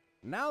cape.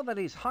 Now that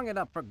he's hung it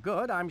up for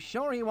good, I'm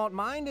sure he won't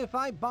mind if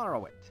I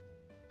borrow it.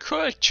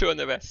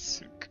 Kölcsön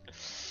vesszük.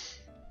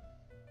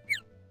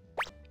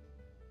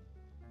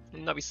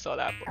 Na vissza a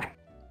lábba.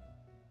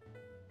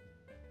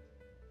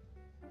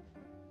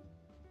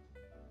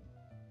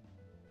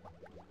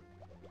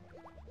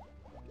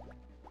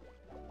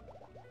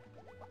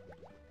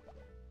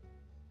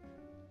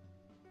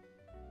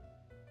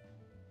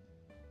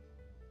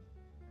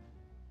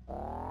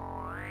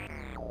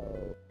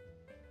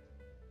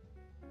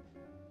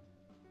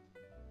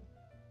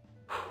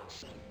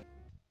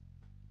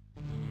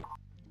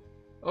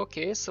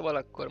 Oké, szóval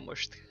akkor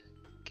most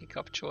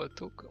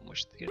kikapcsoltuk,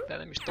 most hirtelen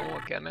nem is tudom, hol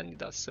kell menni,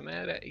 de azt hiszem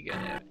erre, igen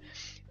erre.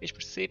 És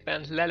most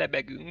szépen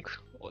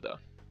lelebegünk oda.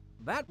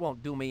 That won't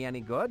do me any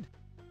good.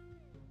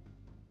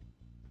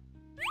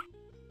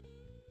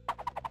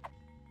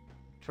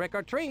 Trick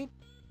or treat.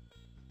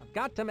 I've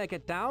got to make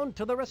it down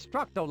to the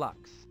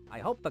Restructolux. I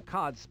hope the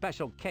Cod's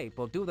special cape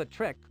will do the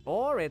trick,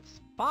 or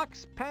it's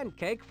Fox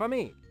pancake for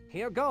me.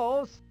 Here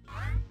goes.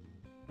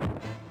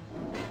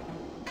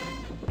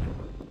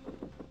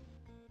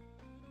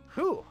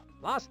 Whew,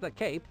 lost the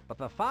cape, but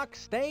the fox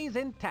stays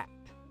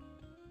intact.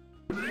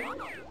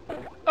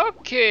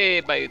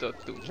 Oké,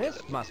 bejutottunk.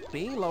 This must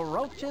be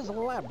LeRoach's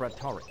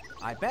laboratory.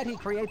 I bet he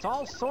creates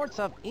all sorts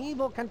of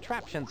evil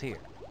contraptions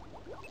here.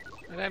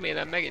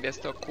 Remélem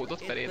megérezte a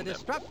kódot felé. It's the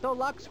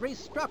Destructolux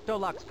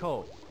Restructolux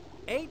code.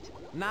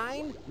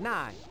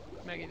 899.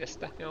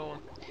 Megérezte,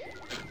 jó.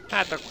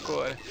 Hát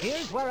akkor...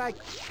 Here's where I...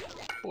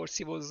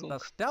 Porszívozzunk.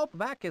 The stealth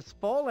vac is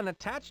full and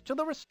attached to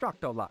the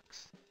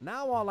Restructolux.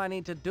 Now all I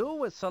need to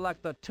do is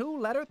select the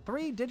 2-letter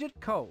 3-digit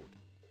code.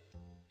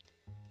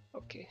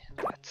 Oké,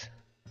 hát...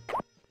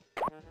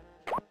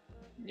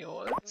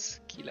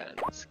 8,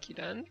 9,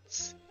 9...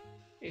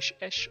 És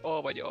S,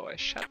 A vagy A,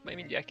 S, hát majd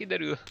mindjárt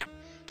kiderül.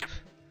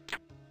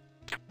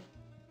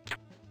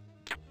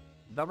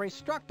 The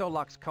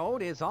Restructolux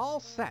code is all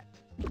set.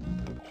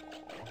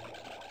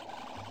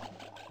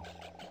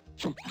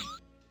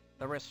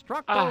 The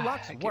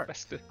Restructolux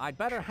works. I'd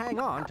better hang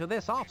on to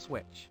this off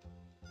switch.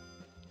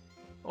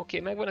 Oké,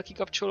 megvan a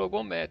kikapcsoló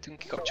gomb, mehetünk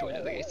kikapcsolni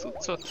az egész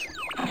cuccot.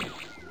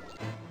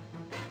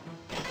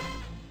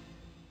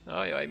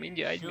 Ajaj,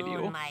 mindjárt 1 millió.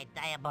 Soon my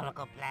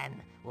diabolical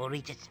plan will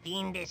reach its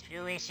fiendish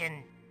fruition.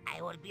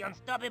 I will be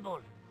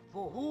unstoppable.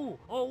 For who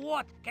or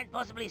what can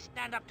possibly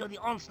stand up to the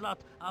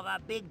onslaught of a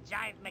big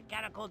giant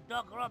mechanical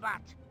dog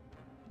robot?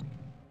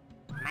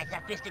 My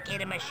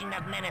sophisticated machine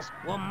of menace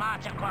will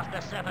march across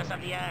the surface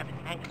of the earth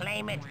and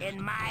claim it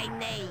in my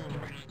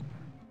name.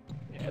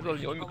 Ez az,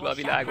 nyomjuk le a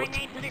világot.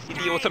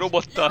 Idióta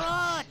robottal.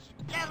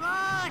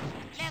 LeRoach!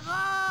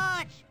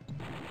 LeRoach!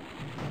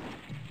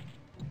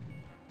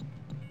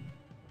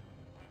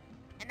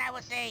 And I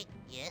will say,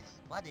 yes,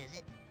 what is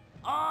it?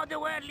 All the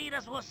world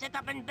leaders will sit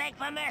up and beg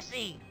for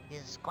mercy.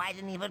 It's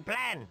quite an evil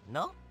plan,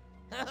 no?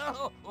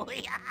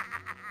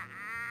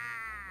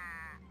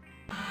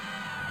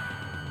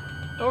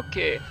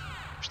 Oké,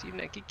 most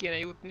innen ki kéne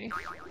jutni.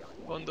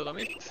 Gondolom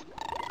itt.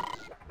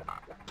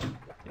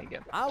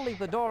 Igen. I'll leave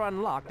the door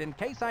unlocked in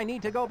case I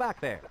need to go back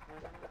there.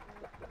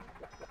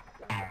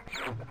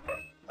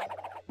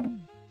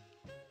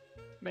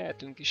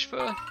 Mehetünk is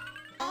föl.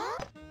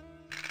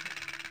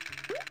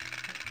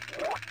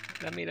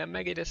 Remélem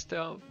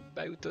megérezte a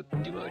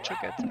bejutott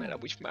gyümölcsöket, mert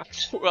amúgy már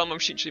fogalmam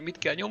sincs, hogy mit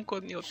kell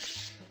nyomkodni ott.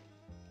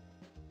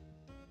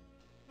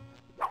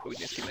 Úgy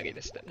néz ki,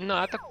 megérezte. Na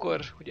hát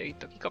akkor, ugye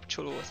itt a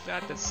kikapcsoló, azt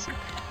rátesszük.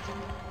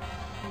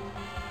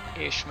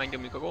 És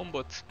megnyomjuk a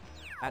gombot.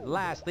 At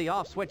last the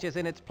off switch is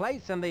in its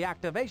place and the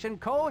activation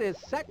code is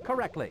set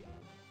correctly.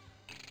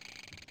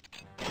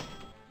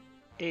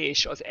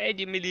 És az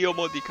 1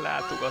 milliómodik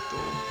látogató.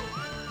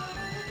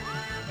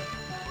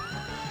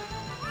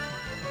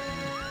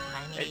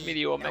 1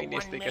 millió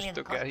megnézték, ezt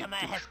tök elhittük.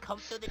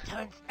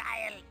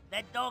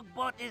 The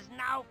dogbot is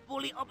now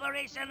fully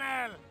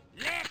operational.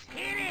 Let's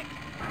hit it!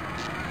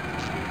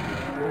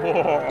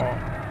 Wow.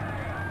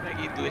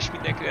 Megindul és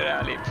mindenkire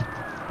rálép.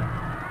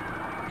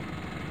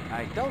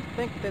 I don't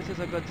think this is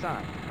a good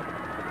sign.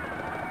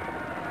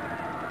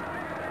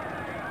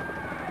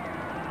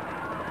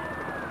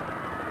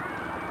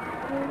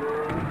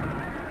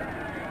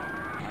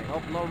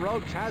 Hope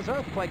LeRoach has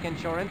earthquake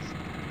insurance.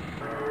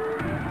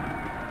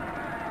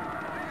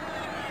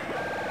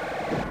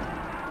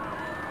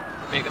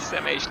 Még a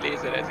szeme is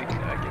lézerezik,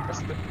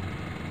 elképesztő.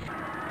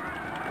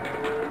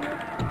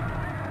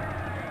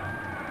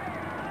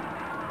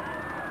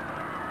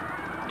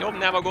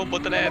 Nyomnám a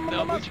gombot, lehetne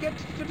amúgy.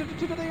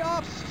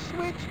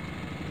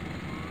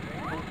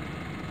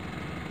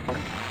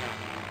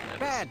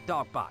 Bad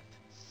dogbot.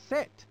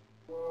 Sit.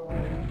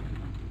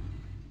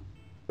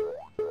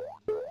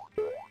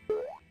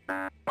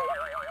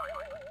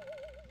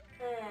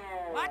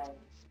 What?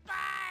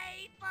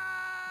 Spy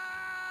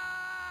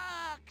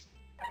Fox!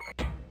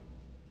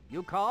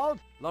 You called?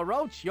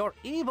 LeRoach, your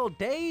evil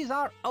days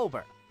are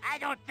over. I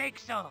don't think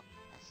so.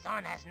 The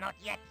sun has not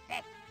yet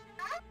set.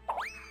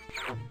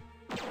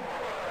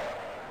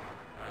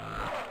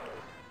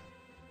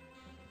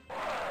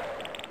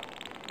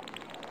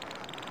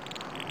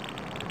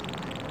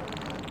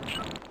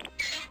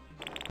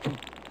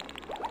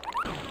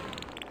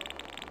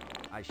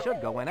 I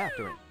should go in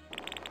after him.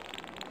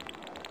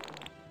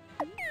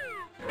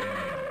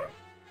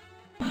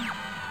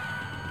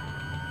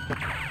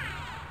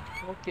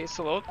 Oké,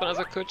 szóval ott van az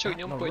a köcsög,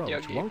 nyomkodja a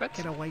gépet.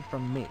 Get away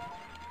from me.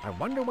 I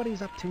wonder what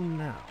he's up to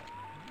now.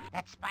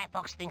 That Spy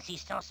Fox thinks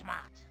he's so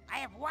smart. I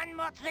have one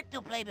more trick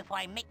to play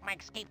before I make my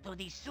escape through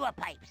these sewer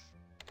pipes.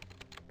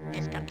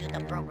 This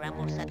computer program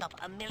will set up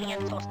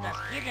 1,000,000 toasters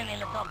hidden in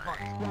the dog box.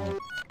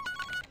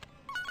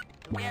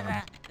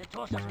 Together, the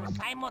toasters will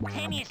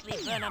simultaneously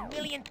burn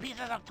 1,000,000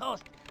 pieces of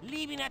toast,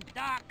 leaving a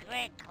dark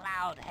gray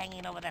cloud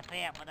hanging over the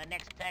fair for the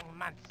next 10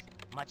 months,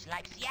 much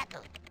like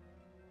Seattle.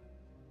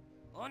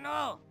 Oh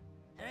no!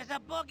 There is a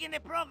bug in the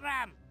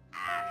program!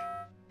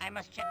 Ah! I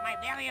must check my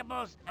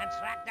variables and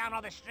track down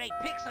all the stray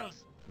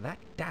pixels. That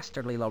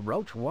dastardly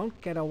LeRoach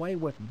won't get away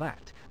with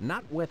that.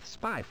 Not with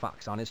Spy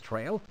Fox on his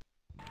trail.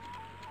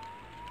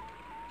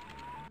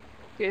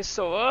 Oké,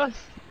 szóval...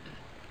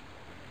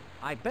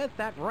 I bet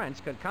that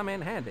wrench could come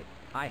in handy.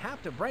 I have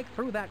to break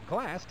through that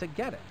glass to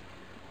get it.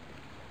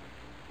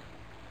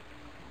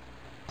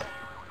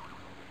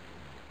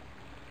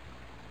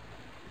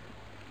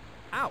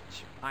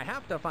 Ouch! I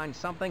have to find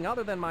something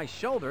other than my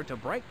shoulder to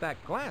break that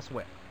glass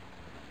with.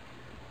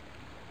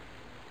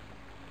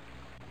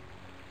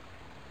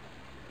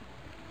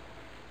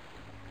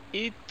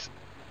 Itt...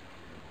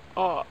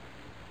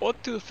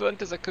 ott ül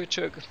fönt ez a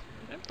köcsög,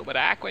 nem tudom, a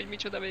rák vagy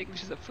micsoda,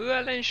 végülis ez a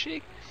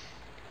főellenség,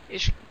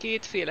 és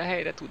kétféle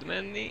helyre tud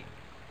menni.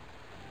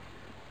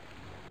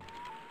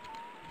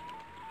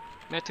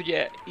 Mert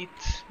ugye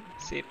itt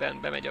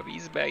szépen bemegy a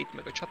vízbe, itt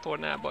meg a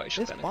csatornába, és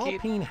utána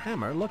két...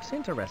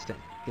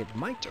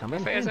 Csak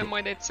befejezem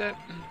majd egyszer.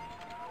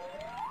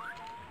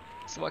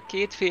 Szóval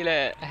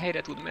kétféle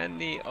helyre tud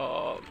menni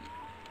a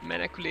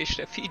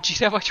menekülésre,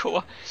 Fidzsire vagy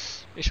hova,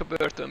 és a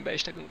börtönbe.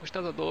 És nekünk most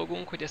az a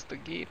dolgunk, hogy ezt a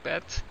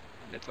gépet,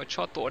 illetve a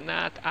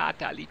csatornát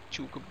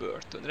átállítsuk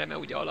börtönre, mert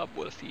ugye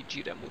alapból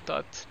Fidzsire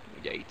mutat,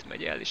 ugye itt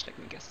megy el, és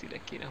nekünk ezt ide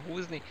kéne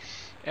húzni.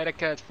 Erre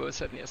kellett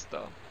felszedni ezt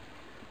a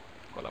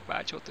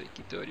kalapácsot, hogy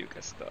kitörjük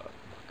ezt a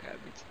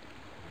akármit.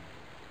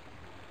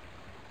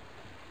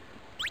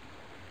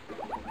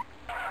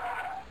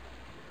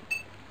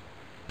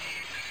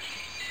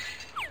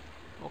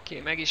 Oké,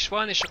 meg is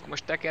van, és akkor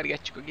most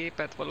tekergetjük a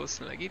gépet,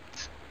 valószínűleg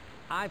itt.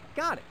 I've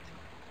got it.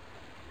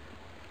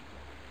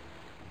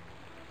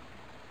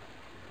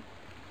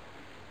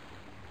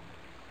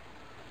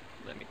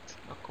 Nem itt,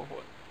 akkor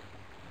hol?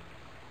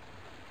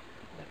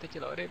 Lehet egy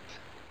arrébb.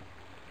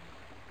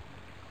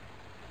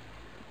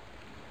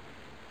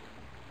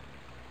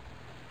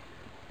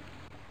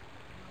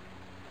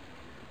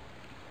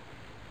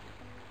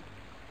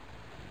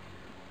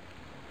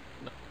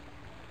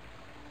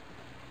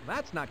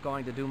 That's not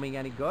going to do me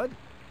any good.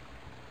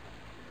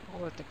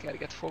 Hol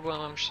tekerget,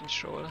 fogalmam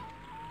sincs róla.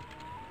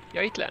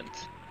 Ja, itt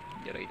lent.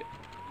 Gyere ide.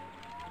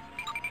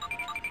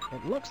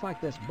 It looks like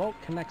this bolt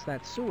connects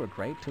that sewer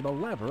grate to the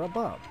lever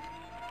above.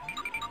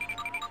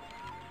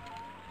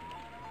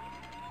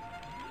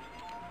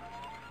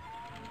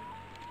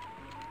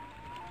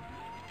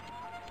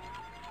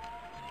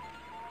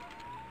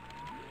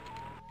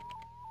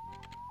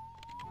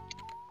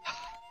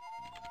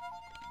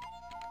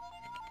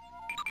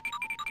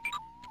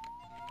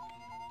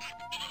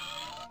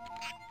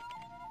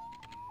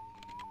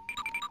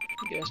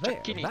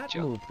 There, that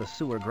moved the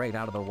sewer grate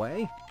out of the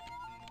way.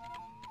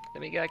 De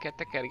még el kell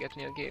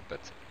tekergetni a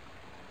gépet.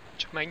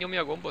 Csak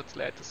megnyomja a gombot,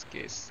 lehet az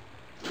kész.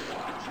 I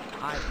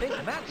think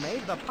that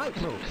made the pipe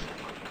move.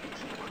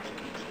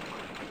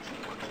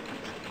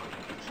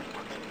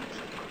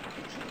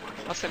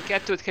 Azt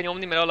hiszem 2-t kell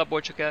nyomni, mert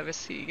alapból csak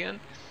elveszi, igen.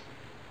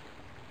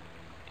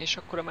 És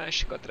akkor a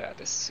másikat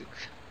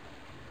rátesszük.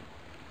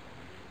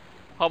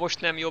 Ha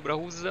most nem jobbra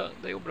húzza,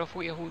 de jobbra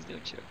fogja húzni,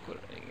 úgyhogy akkor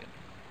igen.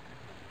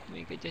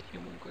 Még egyet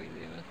nyomunk a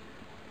idével.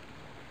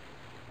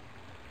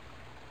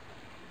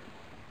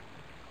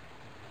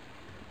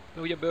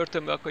 Mert ugye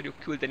börtönbe akarjuk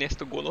küldeni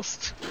ezt a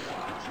gonoszt.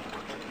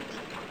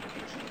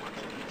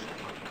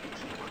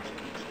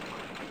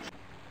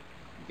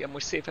 Igen,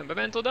 most szépen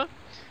bement oda.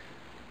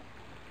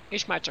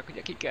 És már csak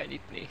ugye ki kell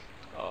nyitni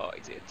a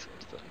izét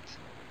ott fönt.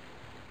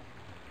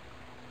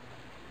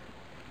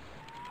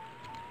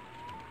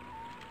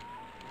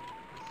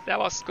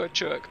 Szevasz,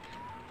 köcsög!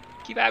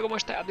 Kivágom a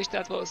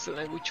stáblistát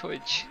valószínűleg,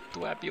 úgyhogy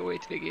további jó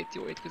hétvégét,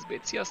 jó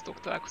hétközbét. Sziasztok,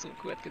 találkozunk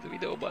a következő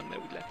videóban,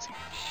 mert úgy látszik.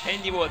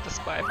 Ennyi volt a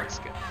Spy Fox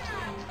 2.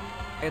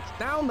 It's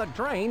down the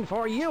drain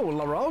for you,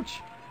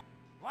 LeRoach.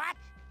 What?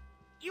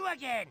 You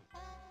again?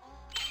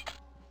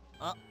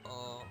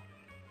 Uh-oh.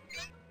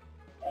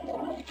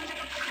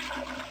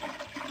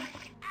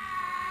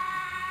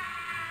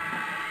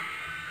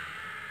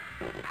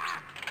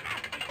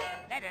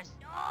 Let us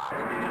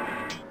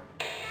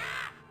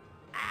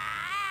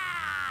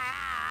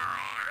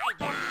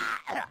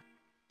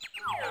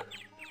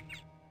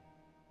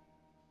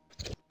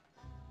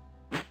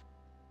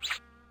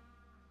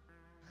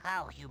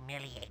How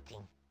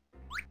humiliating.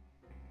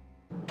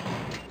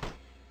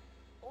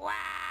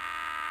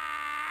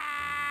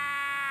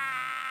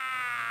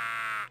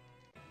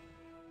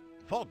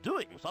 For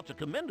doing such a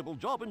commendable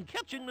job in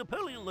catching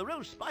Napoleon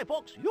LaRoche Spy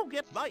Fox, you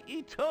get my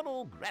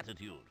eternal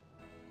gratitude.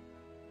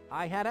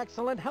 I had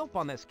excellent help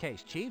on this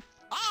case, Chief.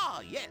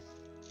 Ah, yes.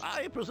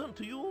 I present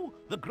to you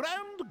the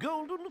Grand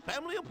Golden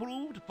Family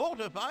Approved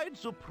Fortified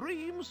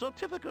Supreme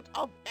Certificate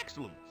of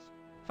Excellence.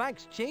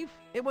 Thanks, Chief.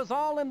 It was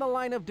all in the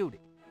line of duty.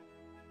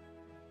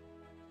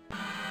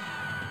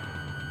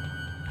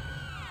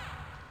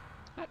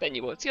 Hát ennyi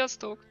volt,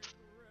 sziasztok!